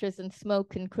the ashes and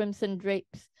smoke and crimson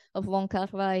drapes of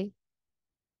Woncarvaille.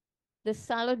 The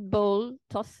salad bowl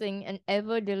tossing an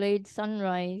ever-delayed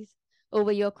sunrise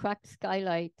over your cracked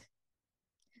skylight.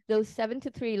 Those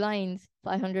 73 lines,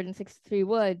 563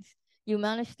 words, you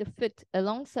managed to fit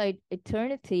alongside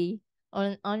eternity on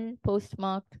an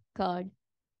unpostmarked card.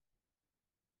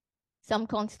 Some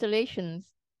constellations,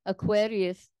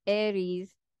 Aquarius,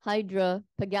 Aries, Hydra,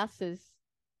 Pegasus.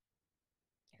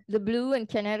 The blue and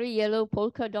canary yellow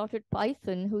polka-dotted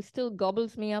python who still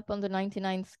gobbles me up on the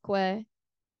 99th square.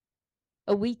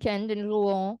 A weekend in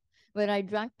Rouen where I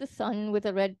drank the sun with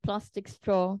a red plastic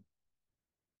straw.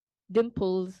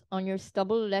 Dimples on your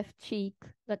stubble left cheek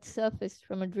that surfaced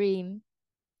from a dream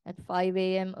at 5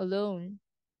 a.m. alone.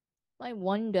 I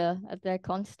wonder at their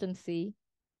constancy.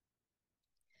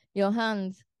 Your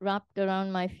hands wrapped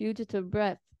around my fugitive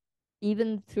breath,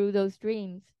 even through those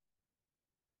dreams.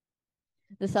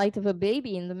 The sight of a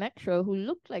baby in the metro who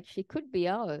looked like she could be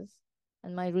ours,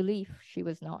 and my relief she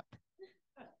was not.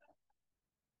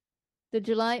 The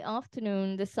July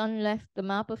afternoon, the sun left the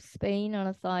map of Spain on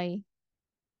a thigh.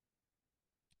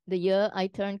 The year I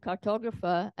turned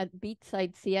cartographer at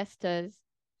beachside siestas,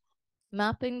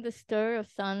 mapping the stir of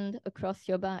sand across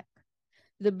your back,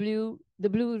 the blue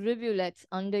rivulets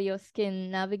under your skin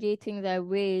navigating their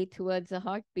way towards a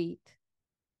heartbeat.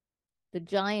 The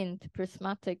giant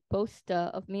prismatic poster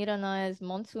of Mira Nair's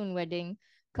monsoon wedding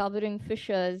covering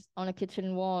fissures on a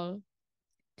kitchen wall.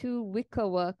 2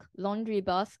 wickerwork laundry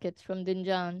baskets from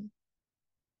Dinjan.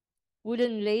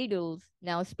 Wooden ladles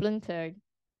now splintered.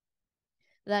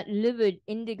 That livid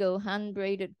indigo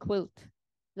hand-braided quilt,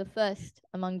 the first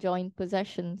among joint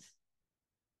possessions.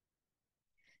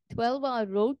 12-hour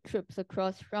road trips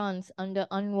across France under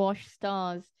unwashed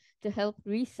stars to help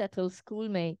resettle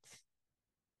schoolmates.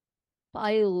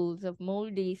 Piles of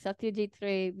moldy Satyajit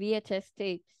Ray VHS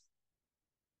tapes.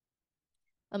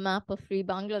 A map of free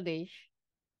Bangladesh.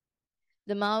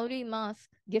 The Maori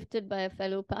mask gifted by a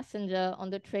fellow passenger on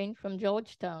the train from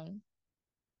Georgetown.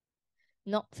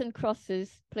 Knots and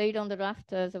crosses played on the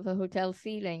rafters of a hotel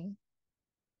ceiling.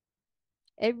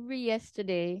 Every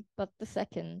yesterday but the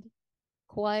second,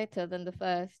 quieter than the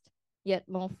first, yet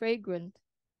more fragrant.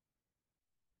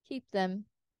 Keep them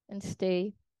and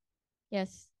stay.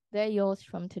 Yes, they're yours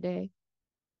from today.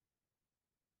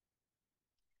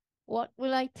 What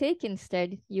will I take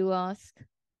instead, you ask?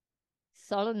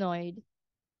 Solenoid,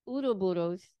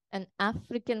 Ouroboros, and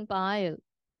African pile,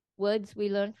 words we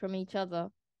learned from each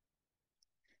other.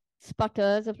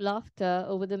 Sputters of laughter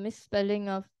over the misspelling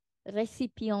of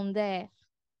récipiendaire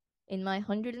in my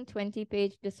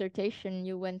 120-page dissertation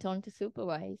you went on to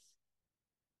supervise.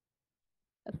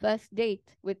 A first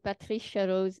date with Patrice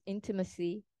Charot's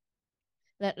intimacy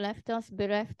that left us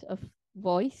bereft of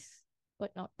voice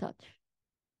but not touch.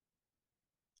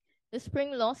 The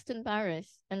spring lost in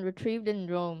Paris and retrieved in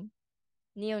Rome,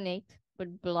 neonate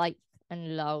but blithe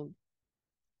and loud.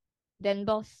 Den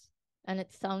Bosch and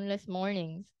its soundless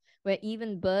mornings where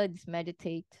even birds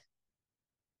meditate.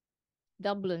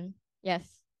 Dublin,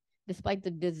 yes, despite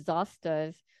the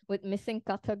disasters with missing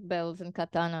Kathak bells and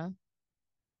katana.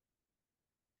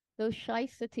 those shy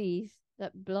cities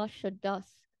that blush at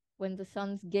dusk when the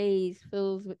sun's gaze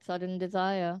fills with sudden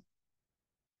desire,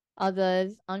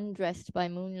 others undressed by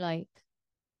moonlight.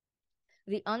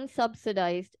 The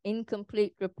unsubsidized,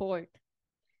 incomplete report,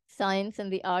 Science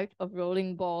and the Art of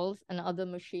Rolling Balls and Other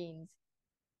Machines.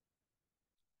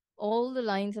 All the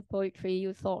lines of poetry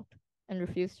you thought and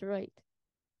refused to write.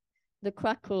 The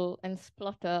crackle and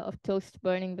splutter of toast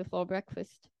burning before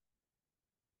breakfast.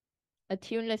 A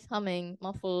tuneless humming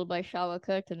muffled by shower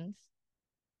curtains.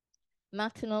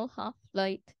 Matinal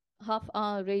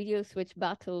half-hour radio switch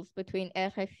battles between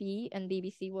RFI and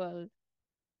BBC World.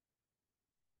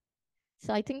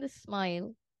 Sighting the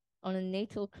smile on a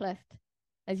natal cleft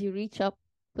as you reach up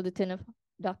for the tin of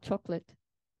dark chocolate.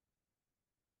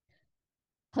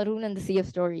 Harun and the Sea of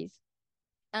Stories.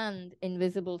 And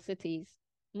Invisible Cities.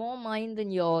 More mine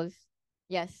than yours.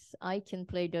 Yes, I can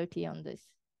play dirty on this.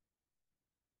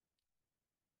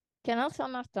 Canal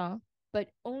Saint-Martin,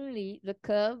 but only the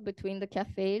curve between the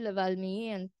Café Le Valmy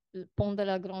and Pont de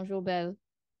la Grange-aux-Belles.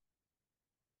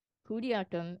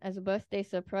 Kudiatum as a birthday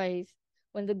surprise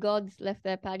when the gods left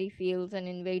their paddy fields and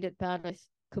invaded Paris,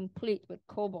 complete with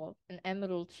cobalt and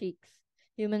emerald cheeks,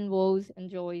 human woes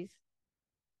and joys.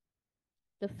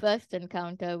 The first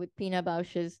encounter with Pina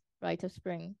Bausch's Rite of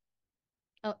Spring.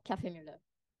 Oh, Café Muller.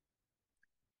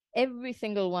 Every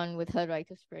single one with her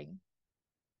Rite of Spring.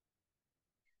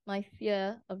 My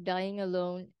fear of dying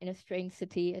alone in a strange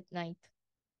city at night.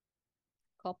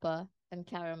 Copper and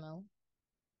caramel.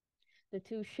 The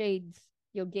two shades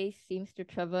your gaze seems to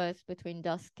traverse between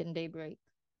dusk and daybreak.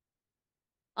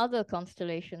 Other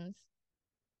constellations,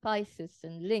 Pisces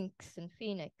and Lynx and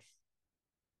Phoenix,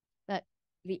 that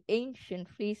the ancient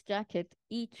fleece jacket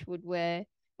each would wear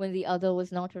when the other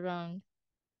was not around.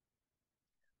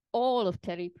 All of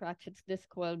Terry Pratchett's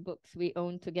Discworld books we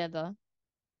own together.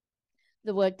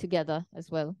 The word together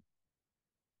as well.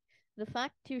 The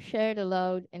fact you shared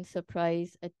aloud in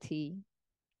surprise at tea.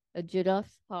 A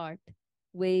giraffe's heart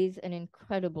weighs an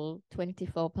incredible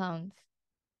 24 pounds.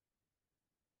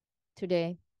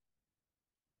 Today,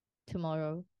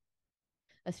 tomorrow,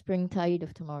 a spring tide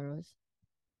of tomorrows.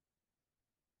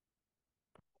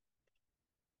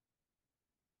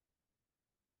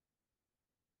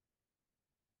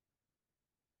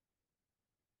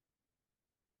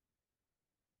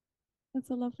 That's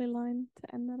a lovely line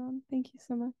to end that on. Thank you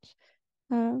so much.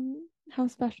 How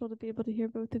special to be able to hear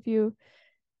both of you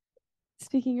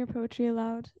speaking your poetry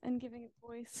aloud and giving it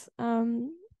voice.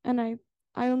 And I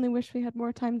only wish we had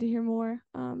more time to hear more,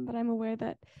 but I'm aware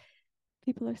that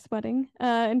people are sweating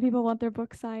and people want their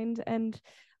book signed. And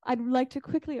I'd like to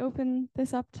quickly open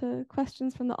this up to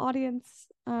questions from the audience.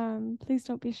 Please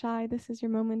don't be shy. This is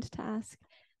your moment to ask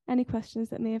any questions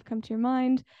that may have come to your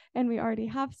mind. And we already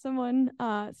have someone.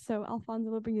 So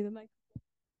Alfonso will bring you the mic.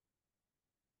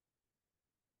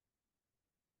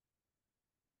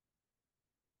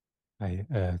 Hi,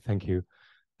 thank you.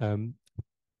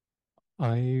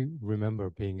 I remember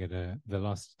being at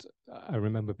I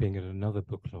remember being at another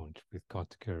book launch with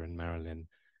Karthika and Marilyn,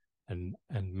 and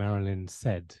Marilyn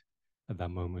said at that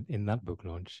moment in that book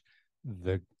launch,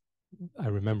 I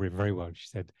remember it very well. She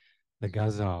said, "The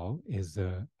ghazal is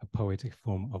a poetic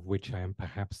form of which I am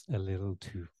perhaps a little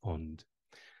too fond,"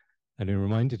 and it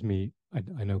reminded me.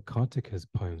 I know Karthika's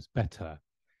poems better,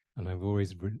 and I've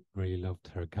always really loved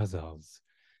her ghazals.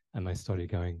 And I started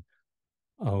going,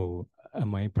 oh,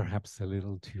 am I perhaps a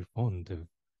little too fond of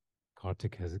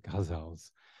Karthika's ghazals?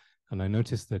 And I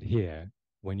noticed that here,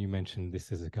 when you mentioned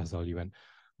this is a ghazal, you went,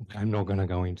 I'm not going to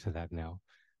go into that now.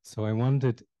 So I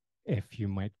wondered if you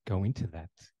might go into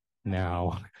that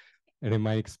now, and it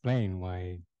might explain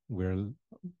why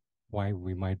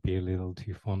we might be a little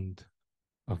too fond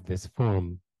of this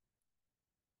form.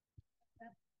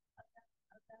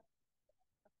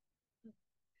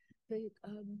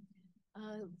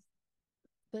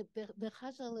 The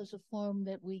ghazal is a form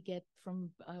that we get from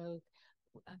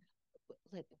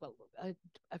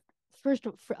first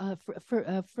of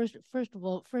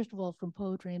all from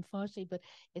poetry in Farsi, but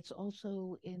it's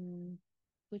also in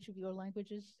which of your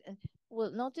languages?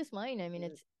 Well, not just mine. I mean,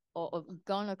 it's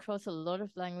gone across a lot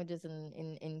of languages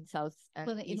in South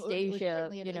and East Asia,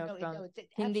 you know, from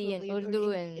Hindi and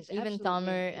Urdu and even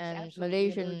Tamil and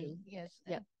Malaysian. Yes.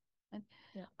 Yeah.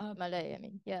 Malay, I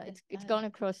mean, yeah, it's gone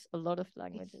across a lot of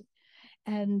languages.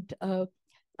 And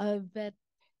that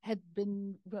had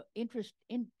been introduced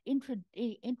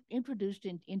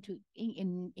into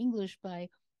in English by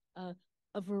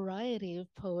a variety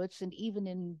of poets, and even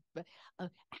in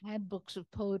handbooks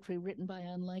of poetry written by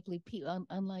unlikely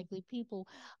people.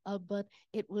 But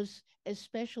it was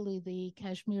especially the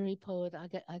Kashmiri poet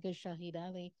Aga Shahid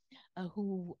Ali,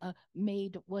 who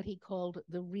made what he called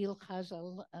the real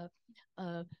ghazal. Uh,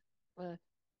 uh, uh,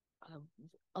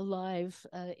 Alive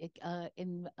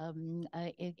in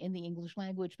the English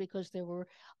language, because there were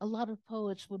a lot of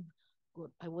poets would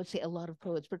I would say a lot of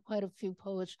poets, but quite a few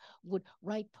poets would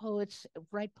write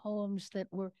poems that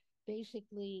were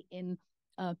basically in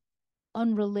uh,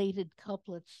 unrelated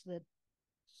couplets that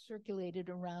circulated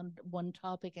around one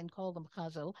topic and call them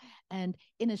ghazal. And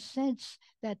in a sense,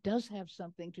 that does have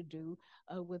something to do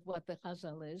with what the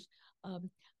ghazal is.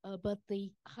 But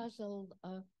the ghazal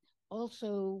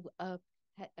also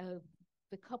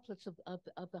the couplets of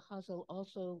the ghazal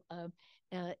also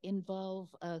involve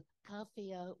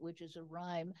kafia, which is a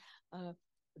rhyme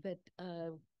that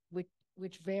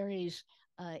which varies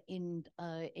in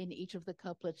each of the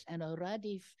couplets, and a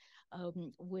radif,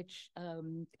 which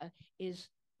is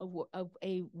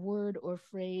a word or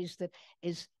phrase that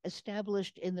is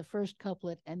established in the first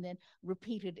couplet and then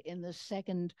repeated in the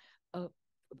second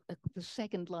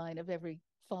line of every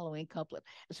following couplet.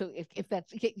 So if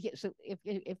that's so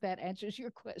if that answers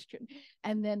your question.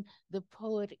 And then the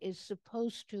poet is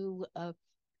supposed to uh,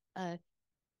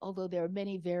 although there are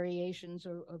many variations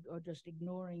or just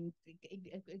ignoring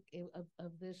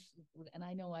of this, and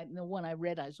I know the one I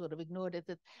read, I sort of ignored it,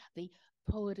 that the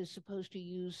poet is supposed to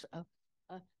use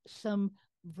some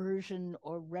version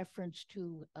or reference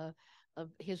to of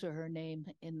his or her name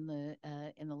in the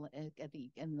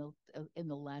in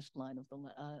the last line of the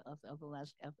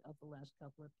last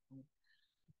couplet.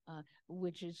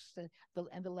 Which is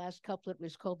the last couplet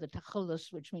was called the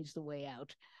takhallus, which means the way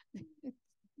out.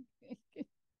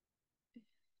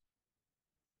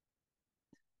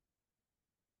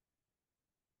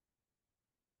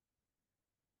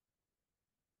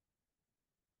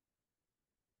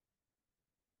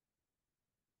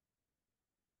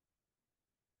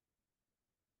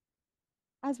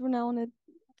 As we're now on a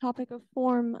topic of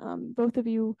form, both of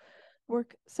you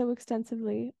work so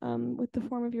extensively with the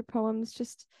form of your poems.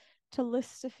 Just to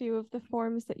list a few of the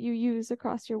forms that you use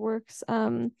across your works,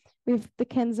 we have the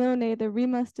canzone, the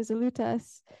rimas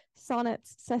dissolutas,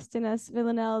 sonnets, sestinas,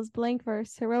 villanelles, blank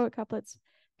verse, heroic couplets,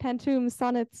 pantums,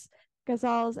 sonnets,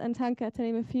 ghazals, and tanka, to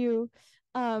name a few.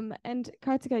 And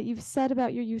Karthika, you've said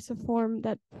about your use of form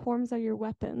that forms are your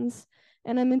weapons.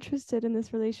 And I'm interested in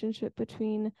this relationship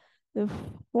between the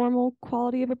formal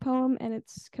quality of a poem and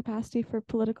its capacity for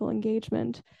political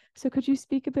engagement. So could you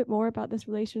speak a bit more about this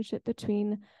relationship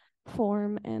between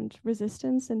form and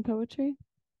resistance in poetry?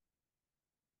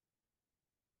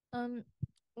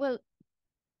 Well,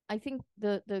 I think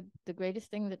the greatest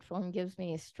thing that form gives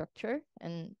me is structure,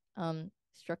 and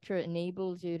structure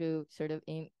enables you to sort of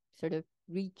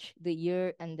reach the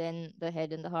ear and then the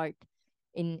head and the heart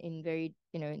in very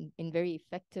in very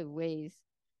effective ways,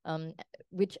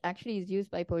 which actually is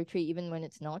used by poetry even when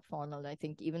it's not formal. I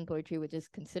think even poetry which is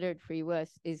considered free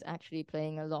verse is actually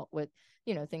playing a lot with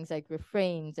things like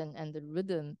refrains and the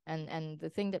rhythm, and the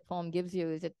thing that form gives you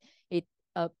is it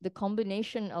the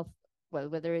combination of, well,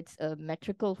 whether it's a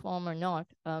metrical form or not,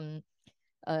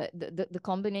 the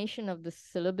combination of the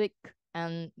syllabic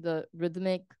and the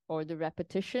rhythmic or the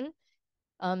repetition,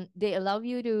 they allow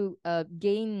you to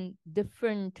gain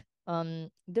different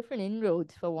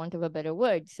inroads, for want of a better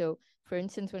word. So, for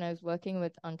instance, when I was working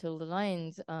with Until the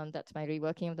Lines, that's my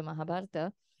reworking of the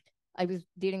Mahabharata, I was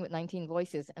dealing with 19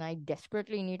 voices, and I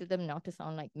desperately needed them not to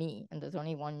sound like me. And there's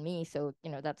only one me, so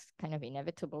that's kind of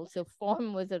inevitable. So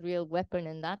form was a real weapon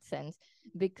in that sense,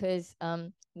 because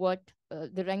what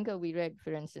the renga we read,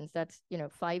 for instance, that's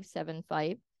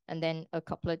 5-7-5, and then a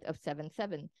couplet of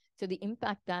 7-7. So the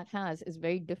impact that has is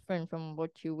very different from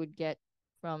what you would get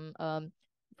from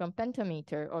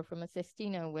pentameter or from a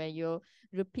sestina, where you're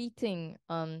repeating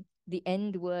the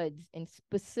end words in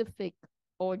specific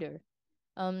order.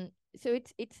 So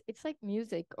it's like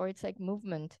music, or it's like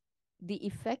movement. The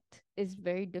effect is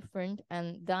very different,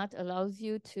 and that allows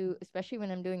you to, especially when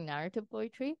I'm doing narrative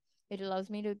poetry, it allows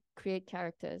me to create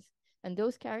characters, and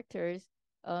those characters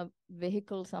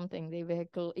vehicle something. They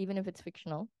vehicle, even if it's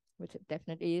fictional, which it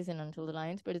definitely is in Until the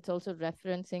Lines, but it's also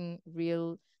referencing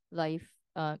real life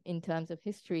in terms of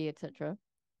history, etc.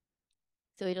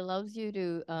 So it allows you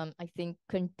to, I think,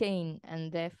 contain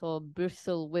and therefore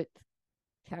bristle with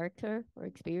character or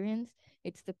experience.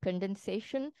 It's the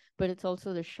condensation, but it's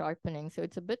also the sharpening. So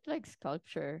it's a bit like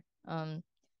sculpture,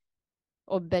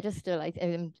 or better still,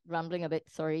 I'm rambling a bit,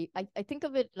 sorry. I think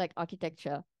of it like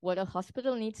architecture. What a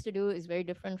hospital needs to do is very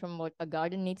different from what a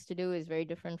garden needs to do, is very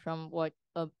different from what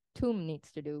a tomb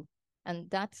needs to do. And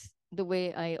that's the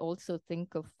way I also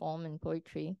think of form in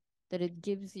poetry, that it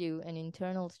gives you an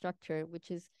internal structure, which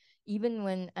is even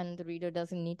when, and the reader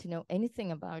doesn't need to know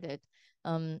anything about it.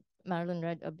 Marilyn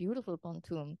read a beautiful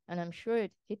pontoon, and I'm sure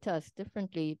it hit us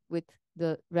differently with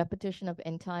the repetition of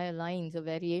entire lines or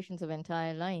variations of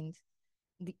entire lines.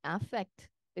 The affect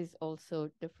is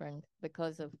also different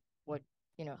because of what,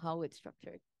 how it's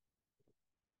structured.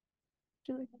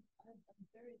 Julie? I'm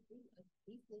very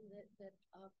deeply that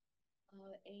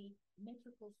a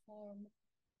metrical form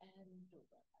and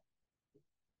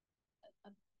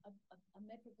a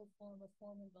metrical form, a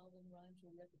form involving rhymes or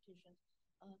repetitions,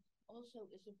 also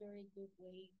is a very good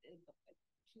way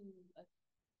to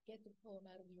get the poem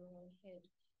out of your own head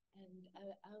and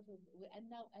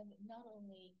not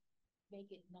only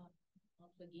make it not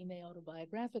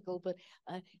autobiographical, but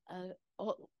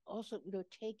also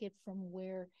take it from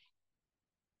where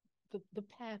the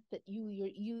path that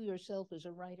you yourself as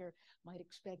a writer might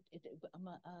expect it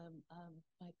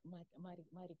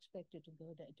might expect it to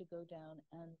go down,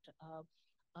 and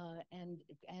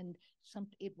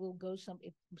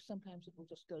sometimes it will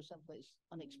just go someplace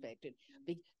unexpected,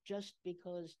 just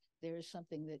because there is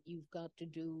something that you've got to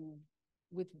do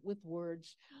with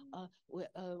words, with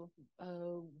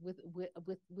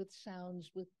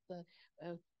sounds,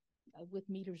 with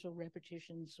meters or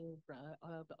repetitions or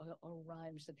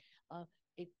rhymes, that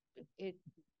it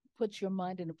puts your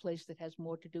mind in a place that has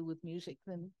more to do with music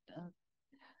than.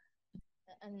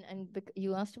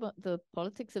 You asked about the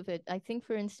politics of it. I think,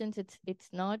 for instance, it's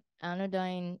not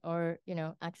anodyne or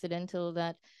accidental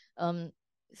that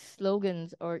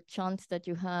slogans or chants that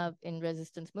you have in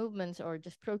resistance movements or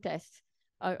just protests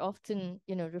are often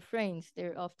refrains.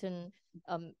 They're often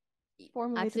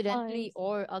Formally accidentally defined.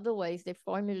 or otherwise they're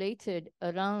formulated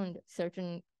around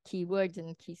certain keywords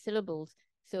and key syllables.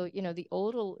 So the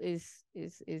oral is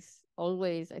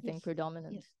always, I think,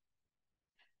 predominant. Yes.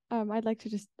 I'd like to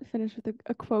just finish with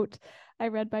a quote I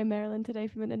read by Marilyn today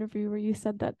from an interview where you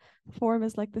said that form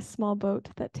is like the small boat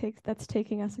that's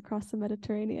taking us across the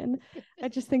Mediterranean. I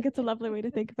just think it's a lovely way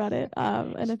to think about it.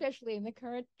 And especially in the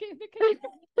current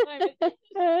climate.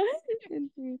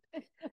 Indeed.